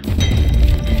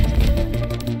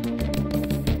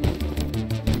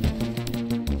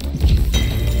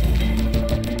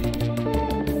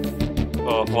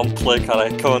 Oh, one play, can I?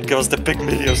 Come on, give us the big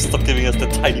videos, stop giving us the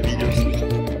tiny videos.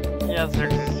 Yeah,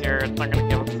 Xerxes here. It's not gonna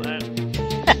give us that.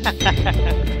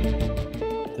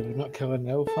 Did we not kill an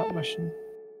elf that mission?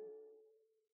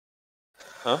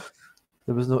 Huh?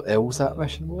 There was no elves that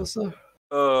mission, was there?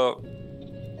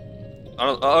 I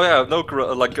don't, oh yeah, no,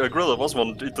 Gorilla was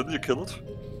one. Didn't you kill it?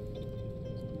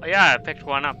 Oh yeah, I picked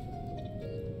one up.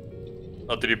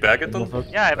 Oh, did you bag it then?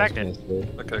 Yeah, I backed it.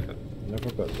 Okay, okay. Never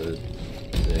got the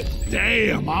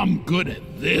Damn, I'm good at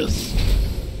this.